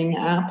calming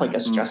app, like a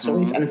stress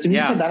relief. And as soon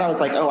as you said that, I was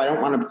like, oh, I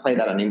don't want to play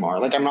that anymore.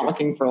 Like I'm not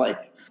looking for like.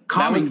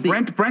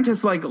 Brent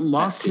has like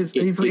lost his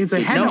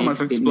head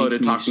almost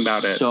exploded talking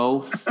about it. So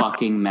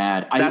fucking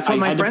mad. I had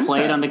to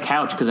play it on the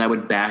couch because I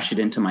would bash it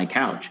into my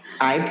couch.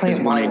 I play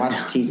it while I watch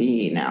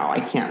TV now.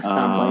 I can't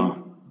stop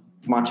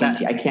watching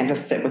TV. I can't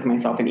just sit with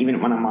myself, and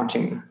even when I'm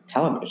watching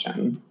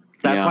television.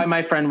 That's why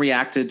my friend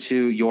reacted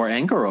to your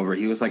anger over.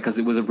 He was like, because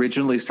it was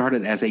originally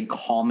started as a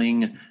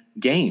calming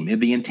game.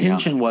 The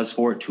intention was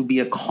for it to be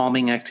a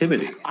calming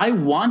activity. I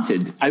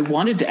wanted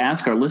to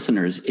ask our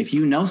listeners, if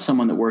you know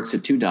someone that works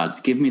at Two Dots,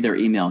 give me their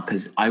email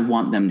because I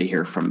want them to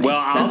hear from me.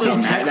 Well,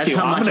 that's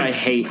how much I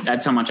hate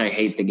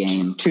the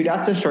game. Two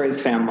Dots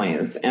destroys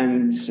families,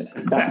 and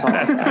that's all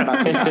I'll say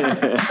about Two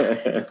Dots.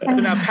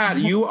 Now, Pat,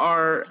 you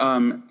are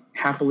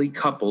happily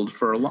coupled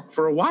for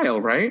a while,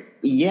 right?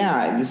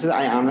 Yeah,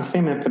 I honestly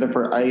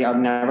I've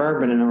never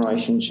been in a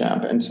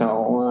relationship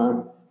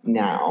until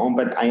now,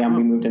 but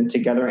we moved in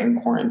together in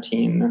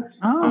quarantine.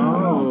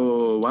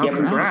 Wow,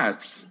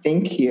 congrats.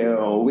 Thank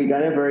you. We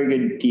got a very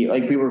good deal.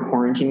 Like we were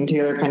quarantining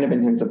together kind of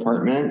in his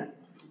apartment,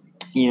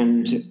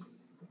 and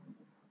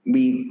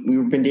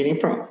we've been dating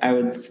for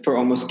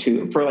almost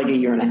like a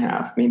year and a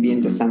half. Maybe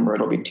in December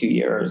it'll be 2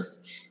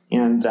 years.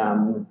 And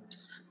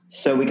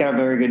so we got a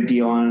very good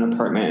deal on an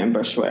apartment in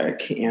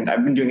Bushwick. And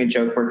I've been doing a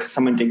joke where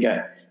someone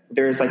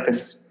there's like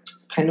this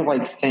kind of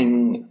like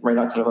thing right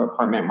outside of our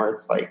apartment where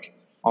it's like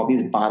all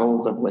these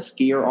bottles of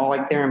whiskey are all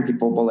like there, and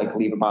people will like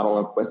leave a bottle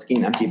of whiskey,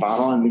 an empty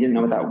bottle. And we didn't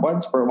know what that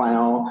was for a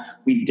while.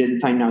 We did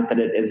find out that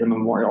it is a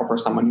memorial for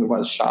someone who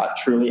was shot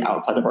truly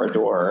outside of our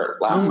door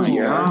last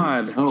year. Oh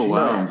my God. Oh,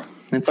 wow.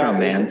 It's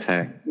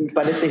romantic.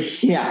 But it's a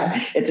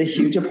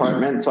huge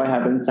apartment. So I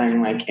have been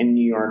saying, like, in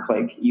New York,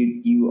 like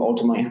you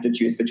ultimately have to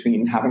choose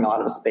between having a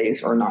lot of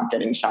space or not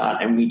getting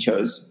shot. And we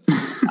chose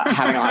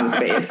having a lot of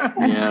space.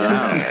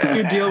 Yeah.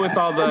 You deal with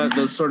all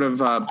the sort of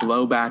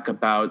blowback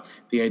about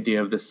the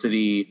idea of the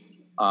city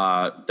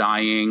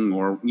dying,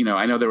 or, you know,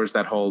 I know there was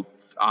that whole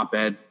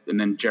op-ed, and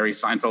then Jerry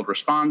Seinfeld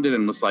responded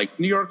and was like,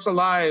 New York's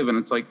alive. And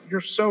it's like,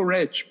 you're so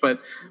rich. But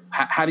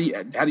how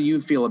do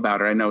you feel about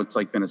it? I know it's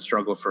like been a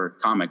struggle for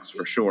comics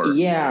for sure.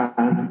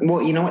 Yeah.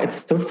 Well, you know,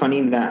 it's so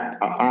funny that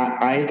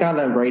I got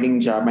a writing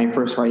job, my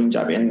first writing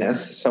job in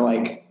this. So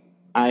like,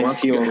 I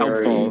feel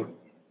helpful.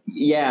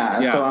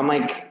 Yeah. So I'm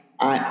like,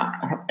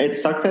 it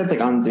sucks that it's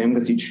like on Zoom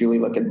because you truly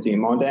look at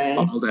Zoom all day.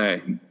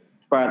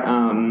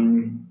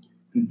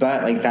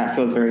 But like that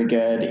feels very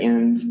good.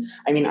 And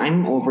I mean,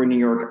 I'm over New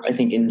York, I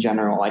think in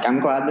general. Like I'm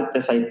glad that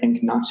this, I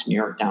think, knocked New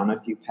York down a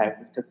few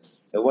pegs because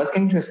it was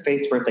getting to a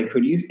space where it's like, who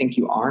do you think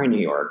you are in New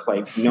York?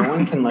 Like no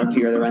one can live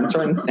here. The rents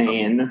are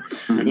insane.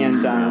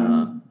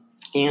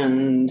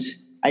 And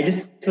I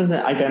just was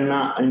like, I'm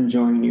not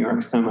enjoying New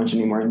York so much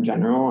anymore in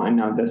general. And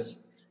now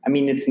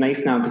it's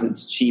nice now because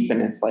it's cheap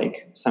and it's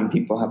like some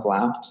people have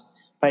left.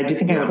 But I do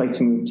think I would like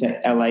to move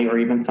to LA or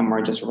even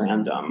somewhere just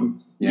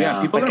random.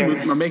 Yeah, people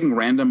are making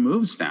random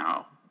moves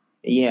now.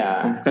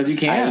 Yeah. Because you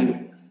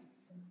can.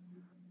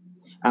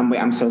 Wait,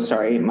 I'm so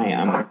sorry.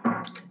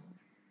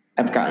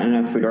 I've gotten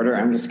a food order.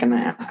 I'm just going to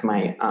ask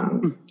my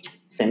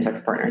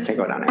same-sex partner to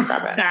go down and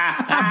grab it.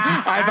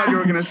 I thought you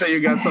were going to say you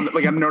got something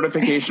like a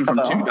notification from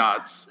Two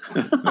Dots.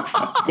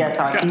 Yes,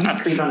 can you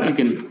speak on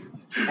it?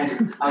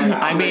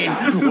 I mean,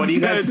 what do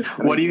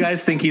you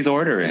guys think he's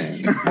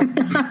ordering?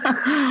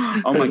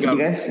 Oh my God.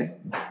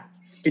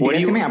 Did you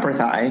guys see my upper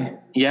thigh?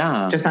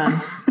 Yeah. Just then?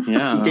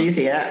 Yeah. Did you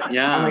see it?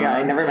 Yeah. Oh my God,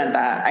 I never meant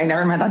that. I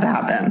never meant that to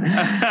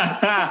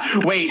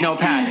happen. Wait, no,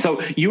 Pat.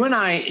 So you and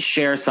I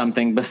share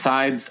something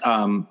besides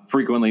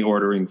frequently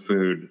ordering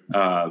food.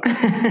 And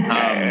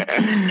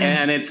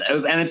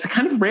it's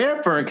kind of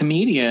rare for a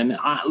comedian,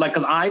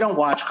 because I don't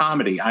watch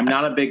comedy. I'm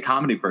not a big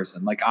comedy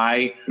person. Like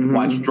I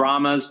watch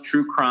dramas,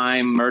 true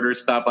crime, murder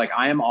stuff. Like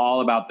I am all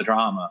about the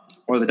drama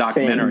or the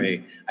documentary.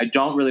 Same. I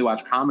don't really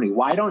watch comedy.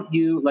 Why don't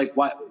you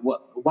why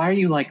are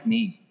you like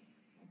me?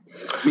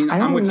 I mean,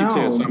 I'm with you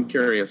too, so I'm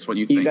curious what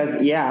you think. You guys,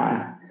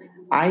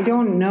 I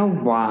don't know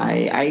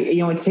why.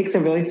 It takes a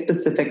really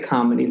specific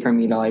comedy for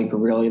me to like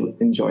really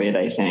enjoy it,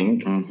 I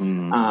think.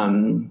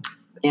 Mm-hmm.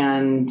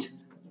 And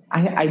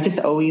I just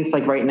always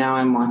like right now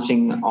I'm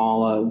watching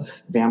all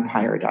of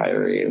Vampire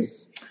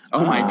Diaries.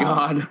 Oh my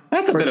God.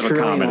 That's a bit of a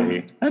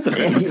comedy. That's a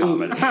bit of a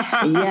comedy.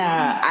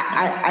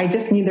 Yeah. I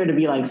just need there to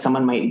be like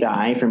someone might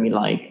die for me to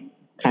like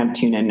kind of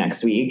tune in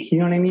next week. You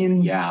know what I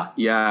mean? Yeah.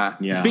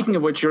 Speaking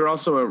of which, you're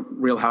also a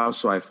Real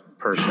Housewife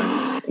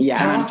person.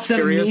 Yeah. I'm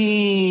curious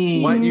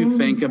what you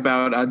think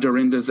about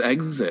Dorinda's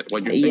exit.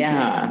 What you're thinking.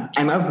 Yeah.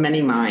 I'm of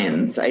many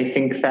minds. I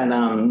think that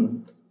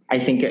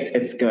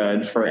it's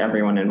good for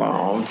everyone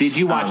involved. Did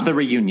you watch the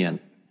reunion?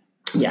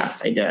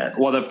 Yes, I did.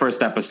 Well, the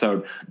first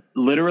episode,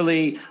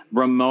 literally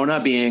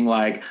Ramona being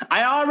like,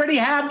 I already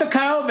had the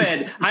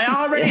COVID.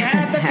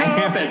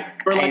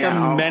 For like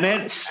a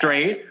minute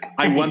straight.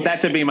 I want that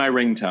to be my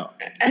ringtone.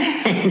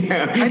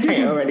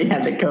 I already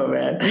had the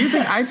COVID.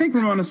 I think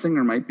Ramona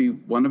Singer might be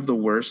one of the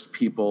worst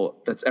people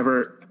that's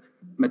ever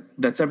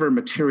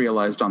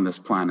materialized on this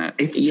planet.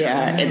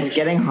 It's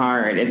getting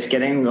hard. It's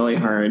getting really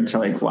hard to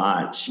like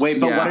watch. Wait,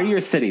 but what are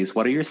your cities?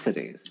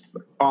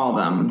 All of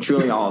them.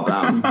 Truly all of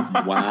them.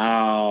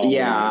 Wow.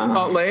 Yeah.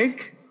 Salt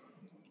Lake?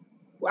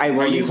 I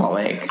will use Salt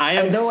Lake. I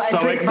am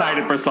so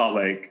excited for Salt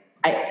Lake.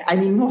 I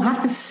mean, we'll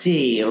have to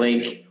see.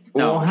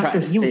 We'll have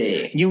to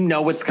see. You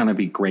know it's going to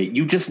be great.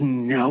 You just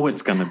know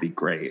it's going to be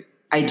great.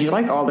 I do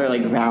like all their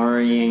like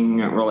varying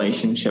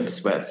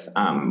relationships with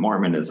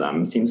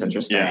Mormonism. Seems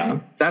interesting. Yeah,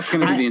 that's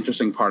going to be the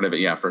interesting part of it.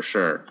 Yeah, for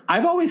sure.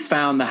 I've always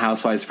found the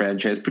Housewives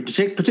franchise,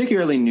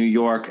 particularly New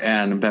York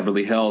and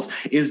Beverly Hills,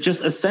 is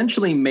just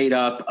essentially made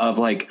up of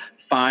like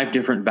 5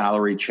 different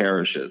Valerie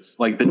Cherishes,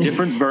 like the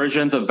different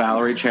versions of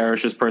Valerie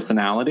Cherish's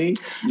personality.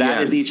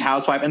 That is each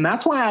housewife. And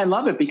that's why I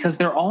love it, because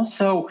they're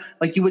also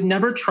like, you would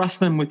never trust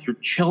them with your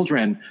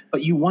children,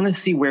 but you want to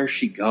see where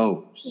she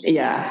goes.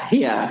 Yeah.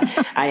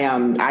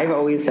 I've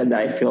always said that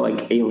I feel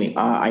like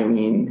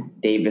Eileen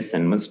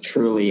Davison was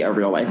truly a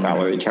real life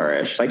Valerie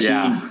Cherish. Like she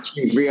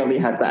really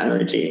has that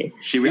energy.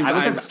 I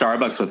was at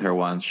Starbucks with her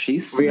once. She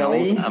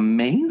smells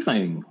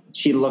amazing.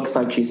 She looks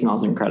like she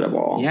smells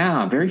incredible.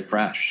 Yeah, very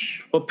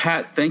fresh. Well,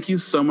 Pat, thank you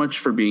so much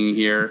for being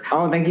here.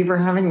 Oh, thank you for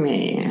having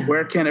me.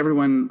 Where can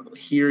everyone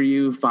hear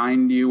you,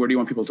 find you? Where do you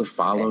want people to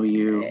follow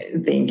you?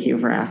 Thank you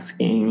for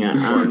asking. I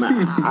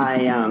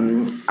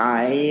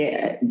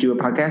do a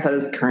podcast that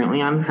is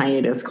currently on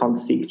hiatus called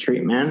Seek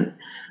Treatment,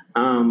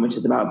 which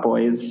is about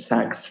boys,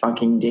 sex,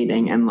 fucking,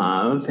 dating, and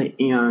love.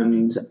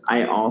 And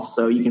I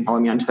also, you can follow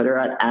me on Twitter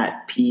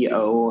at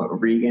P.O.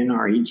 Regan,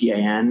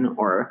 R-E-G-A-N,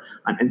 or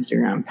on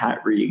Instagram,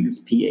 Pat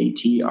Reegs,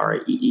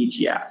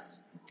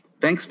 P-A-T-R-E-E-G-S.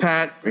 Thanks,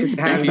 Pat. Good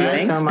to have you.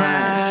 Thanks so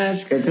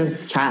much. Good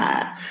to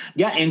chat.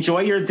 Yeah,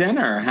 enjoy your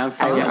dinner. Have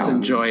fun. Yes,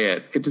 enjoy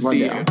it. Good to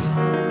see you.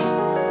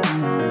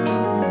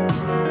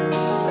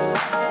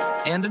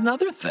 And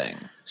another thing.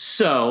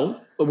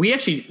 So we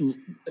actually,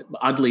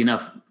 oddly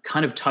enough,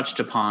 kind of touched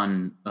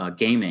upon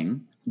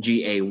gaming,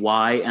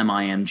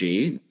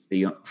 Gayming,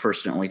 the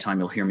first and only time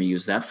you'll hear me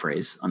use that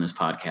phrase on this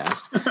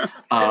podcast,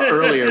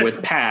 earlier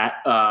with Pat.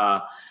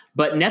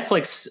 But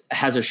Netflix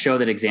has a show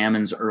that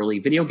examines early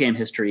video game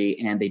history,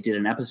 and they did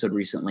an episode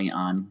recently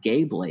on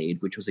Gay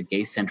Blade, which was a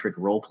gay-centric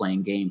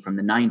role-playing game from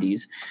the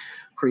 90s,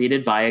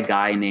 created by a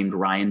guy named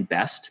Ryan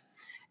Best.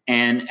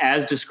 And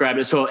as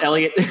described, so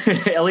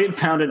Elliot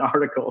found an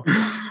article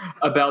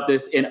about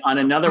this on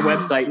another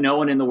website no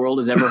one in the world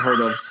has ever heard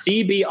of,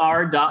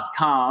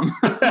 CBR.com.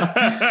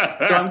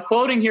 So I'm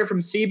quoting here from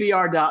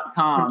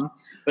CBR.com,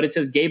 but it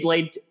says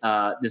Gayblade,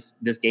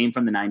 this game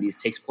from the 90s,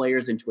 takes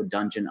players into a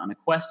dungeon on a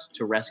quest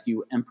to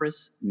rescue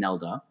Empress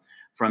Nelda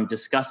from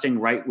disgusting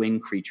right-wing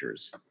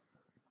creatures,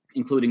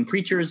 including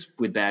preachers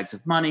with bags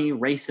of money,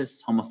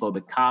 racists,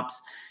 homophobic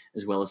cops,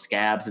 as well as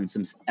scabs and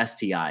some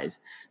STIs.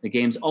 The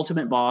game's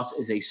ultimate boss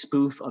is a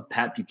spoof of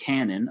Pat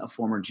Buchanan, a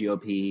former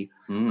GOP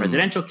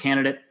presidential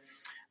candidate,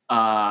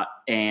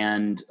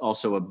 and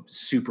also a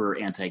super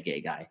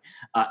anti-gay guy.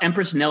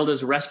 Empress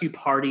Nelda's rescue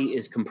party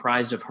is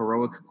comprised of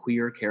heroic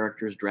queer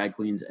characters, drag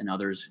queens, and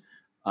others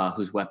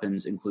whose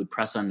weapons include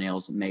press-on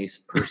nails, mace,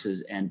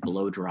 purses, and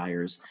blow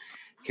dryers.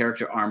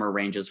 Character armor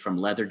ranges from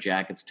leather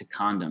jackets to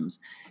condoms.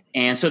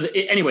 And so,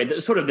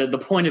 the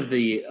point of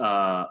the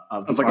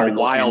it's like a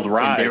wild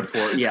ride.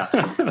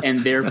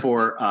 And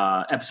therefore,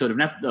 episode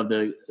of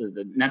the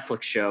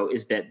Netflix show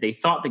is that they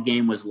thought the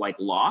game was like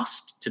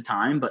lost to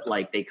time, but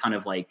like they kind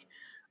of like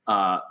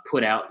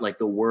put out like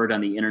the word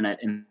on the internet,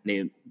 and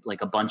they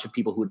like a bunch of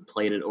people who had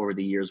played it over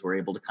the years were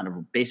able to kind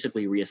of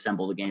basically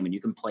reassemble the game, and you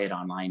can play it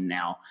online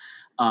now.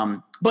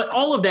 But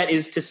all of that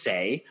is to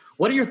say,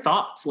 what are your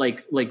thoughts?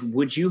 Like,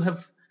 would you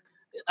have?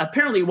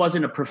 Apparently, it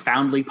wasn't a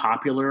profoundly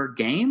popular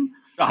game.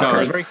 No, it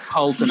was very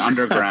cult and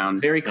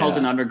underground. Very cult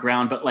and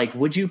underground. But like,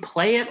 would you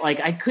play it? Like,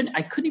 I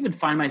couldn't even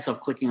find myself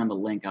clicking on the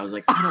link. I was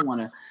like, I don't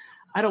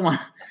want.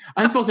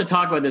 I'm supposed to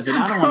talk about this, and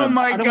I don't want to.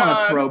 I don't want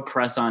to throw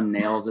press-on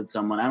nails at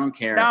someone. I don't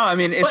care. No, I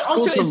mean, it's cool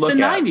to look at. It's the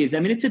 90s. I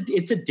mean,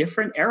 it's a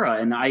different era,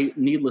 and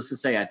needless to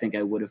say, I think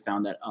I would have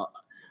found that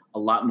a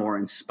lot more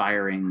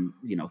inspiring.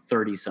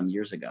 30 some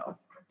years ago.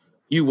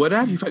 You would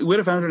have? You would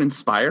have found it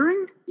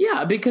inspiring?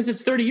 Yeah, because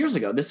it's 30 years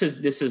ago. This is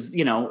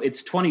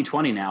it's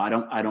 2020 now.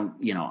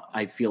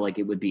 I feel like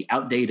it would be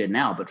outdated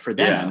now, but for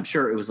them, I'm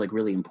sure it was like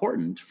really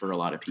important for a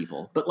lot of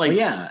people. But like,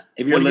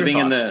 if you're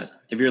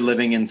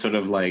living in sort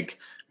of like,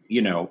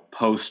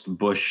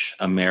 post-Bush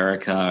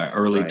America,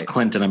 early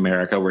Clinton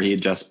America, where he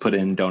had just put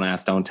in "Don't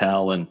Ask, Don't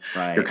Tell," and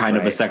you're kind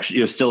of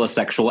you're still a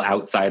sexual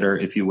outsider,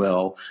 if you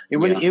will. It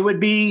would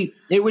be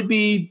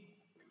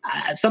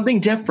something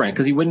different,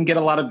 because you wouldn't get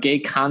a lot of gay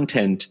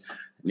content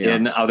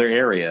in other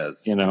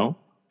areas,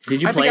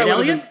 Did you play it,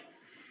 Elliot?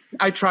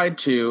 I tried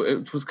to.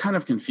 It was kind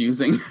of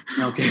confusing.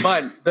 Okay.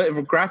 But the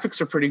graphics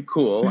are pretty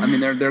cool. I mean,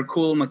 they're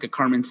cool in like a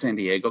Carmen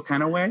Sandiego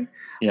kind of way.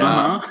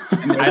 Yeah.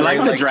 I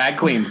like the drag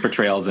queens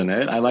portrayals in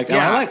it. I like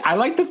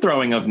the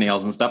throwing of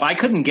nails and stuff. I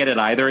couldn't get it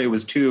either. It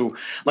was too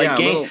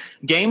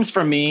games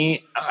for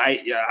me.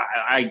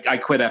 I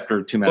quit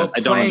after 2 minutes. I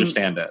don't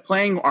understand it.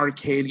 Playing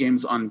arcade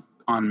games on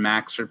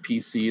Macs or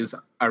PCs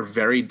are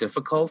very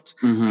difficult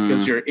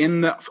because you're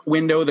in the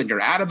window, then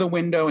you're out of the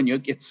window, and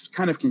it's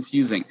kind of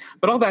confusing.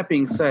 But all that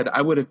being said,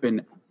 I would have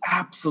been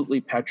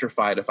absolutely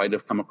petrified if I'd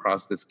have come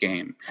across this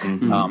game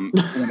when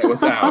it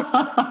was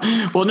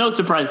out. Well, no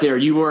surprise there.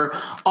 You were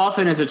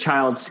often as a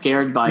child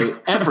scared by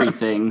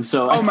everything.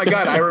 So oh my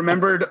God,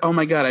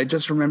 I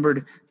just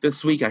remembered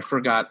this week.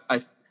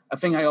 A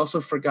thing I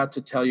also forgot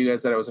to tell you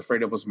guys that I was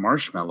afraid of was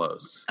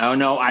marshmallows. Oh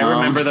no, I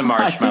remember the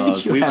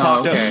marshmallows. We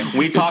talked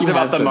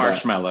about the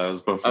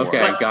marshmallows before.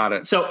 Okay, got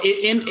it. So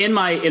in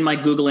my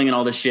Googling and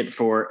all this shit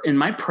in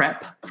my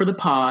prep for the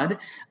pod,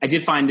 I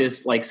did find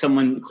this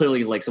someone's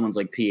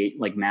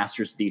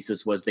master's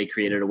thesis was they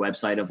created a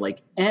website of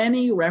like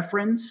any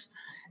reference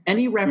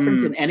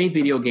in any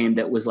video game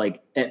that was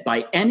like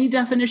by any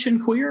definition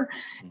queer.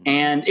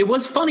 And it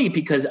was funny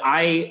because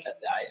I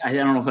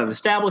don't know if I've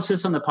established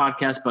this on the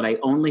podcast, but I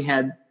only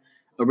had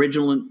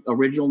original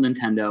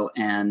Nintendo,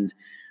 and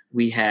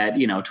we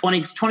had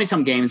 20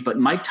 some games, but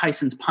Mike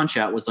Tyson's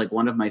Punch-Out was like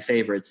one of my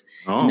favorites.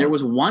 And there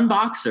was one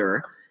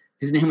boxer,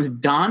 his name was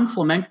Don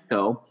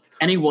Flamenco,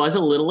 and he was a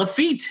little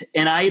effete,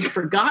 and I had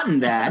forgotten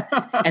that.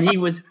 And he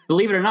was,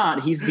 believe it or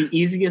not, he's the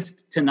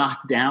easiest to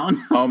knock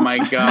down. Oh my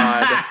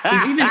God.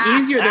 He's even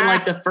easier than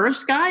like the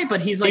first guy,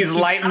 but he's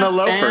light in the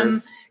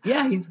loafers.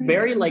 Yeah, he's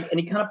very and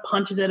he kind of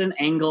punches at an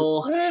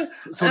angle,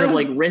 sort of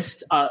like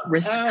wrist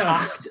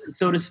cocked,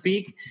 so to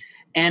speak.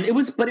 And it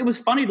was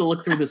funny to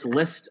look through this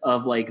list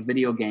of like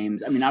video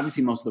games. I mean,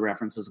 obviously most of the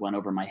references went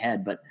over my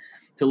head, but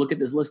to look at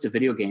this list of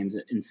video games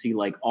and see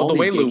like all these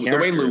gay characters. The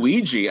way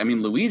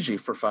Luigi,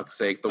 for fuck's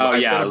sake.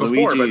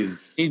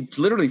 Luigi's. He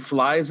literally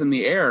flies in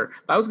the air.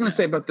 I was going to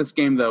say about this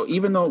game though,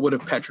 even though it would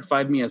have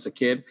petrified me as a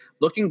kid,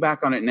 looking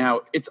back on it now,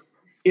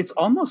 it's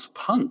almost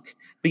punk.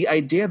 The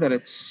idea that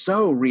it's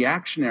so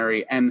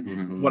reactionary,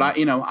 and what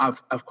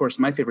of course,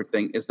 my favorite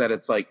thing is that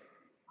it's like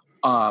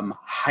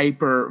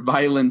hyper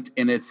violent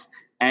in its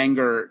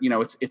anger.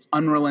 It's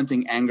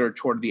unrelenting anger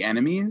toward the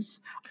enemies.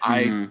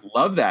 I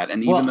love that,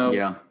 and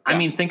I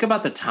mean, think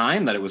about the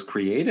time that it was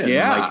created.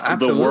 Yeah, like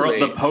absolutely. The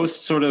world, the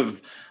post sort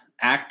of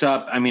ACT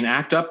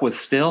UP was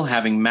still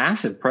having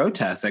massive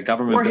protests at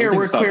government We're here,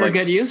 buildings. we're queer,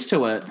 get used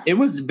to it. It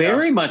was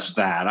very much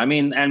that. I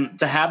mean, and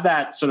to have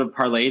that sort of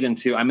parlayed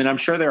into, I mean, I'm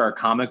sure there are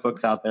comic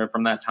books out there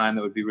from that time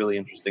that would be really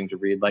interesting to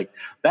read. Like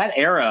that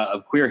era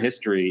of queer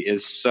history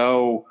is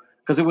so,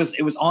 because it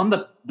was on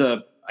the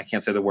I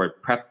can't say the word,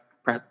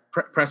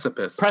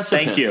 precipice.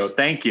 Thank you.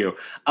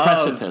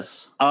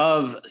 Precipice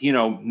of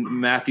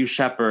Matthew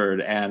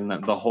Shepard and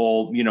the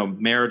whole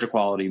marriage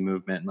equality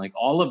movement, and like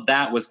all of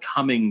that was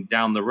coming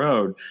down the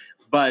road,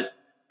 but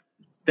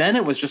then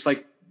it was just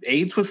like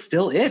AIDS was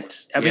still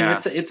it. I mean,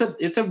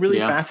 it's a really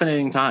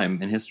fascinating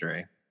time in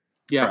history.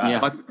 Yeah,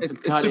 it's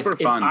super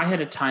fun. If I had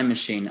a time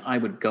machine, I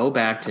would go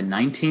back to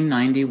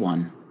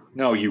 1991.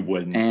 No, you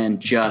wouldn't.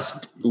 And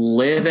just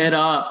live it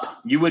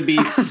up. You would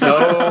be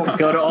so...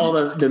 Go to all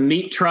the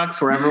meat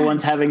trucks where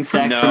everyone's having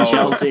sex in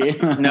Chelsea.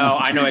 No,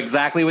 I know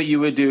exactly what you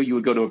would do. You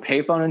would go to a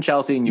payphone in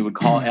Chelsea and you would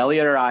call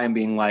Elliot or I and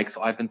being like,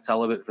 so I've been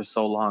celibate for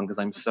so long because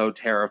I'm so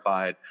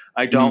terrified.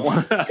 I don't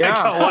want to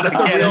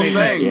get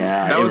anything.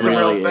 Yeah, that was a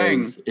real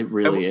thing. It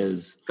really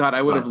is. God,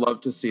 I would have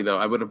loved to see, though.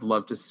 I would have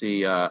loved to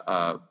see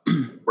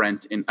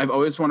Brent in... I've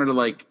always wanted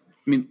to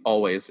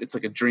always. It's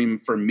like a dream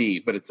for me,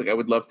 but it's like I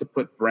would love to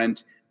put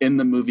Brent in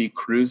the movie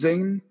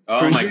Cruising.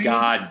 Oh my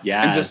God,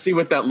 yes. And just see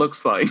what that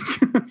looks like.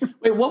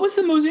 Wait, what was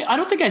the movie? I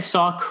don't think I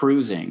saw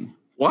Cruising.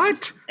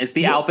 What? It's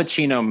the Al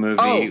Pacino movie.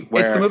 Oh,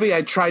 it's the movie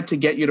I tried to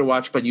get you to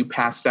watch, but you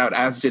passed out,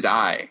 as did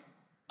I.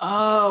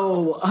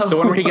 Oh. The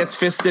one where he gets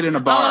fisted in a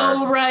bar.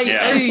 Oh, right.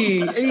 Yeah.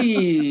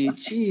 Hey,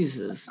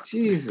 Jesus.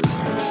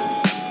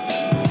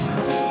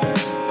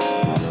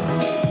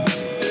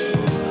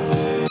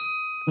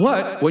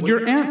 What would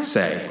your aunt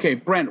say? Okay,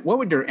 Brent, what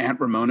would your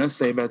Aunt Ramona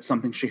say about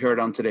something she heard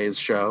on today's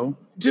show?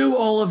 Do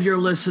all of your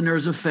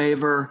listeners a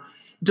favor.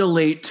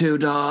 Delete 2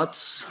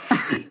 dots.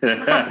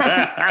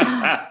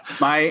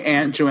 My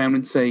Aunt Joanne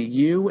would say,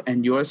 you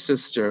and your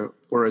sister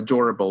were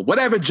adorable.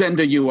 Whatever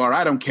gender you are,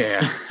 I don't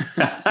care.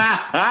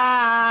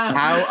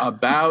 How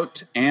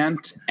about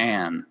Aunt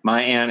Anne?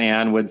 My Aunt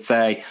Anne would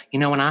say,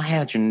 when I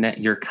had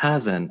your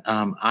cousin,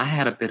 I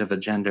had a bit of a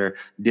gender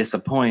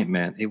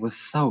disappointment. It was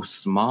so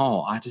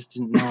small. I just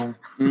didn't know.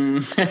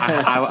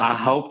 I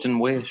hoped and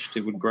wished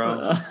it would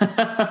grow.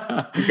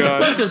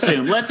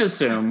 Let's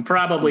assume.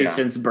 Probably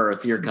since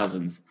birth, your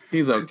cousins.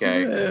 He's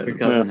okay. Your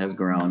cousin has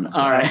grown.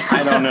 All right.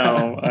 I don't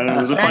know.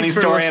 There's a funny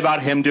story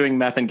about him doing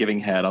meth and giving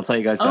head. I'll tell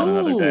you guys that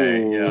another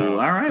day. Yeah. All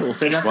right. We'll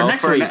save that for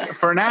next week.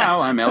 For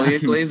now, I'm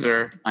Elliot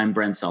Glazer. I'm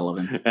Brent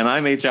Sullivan. And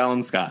I'm H.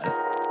 Alan Scott.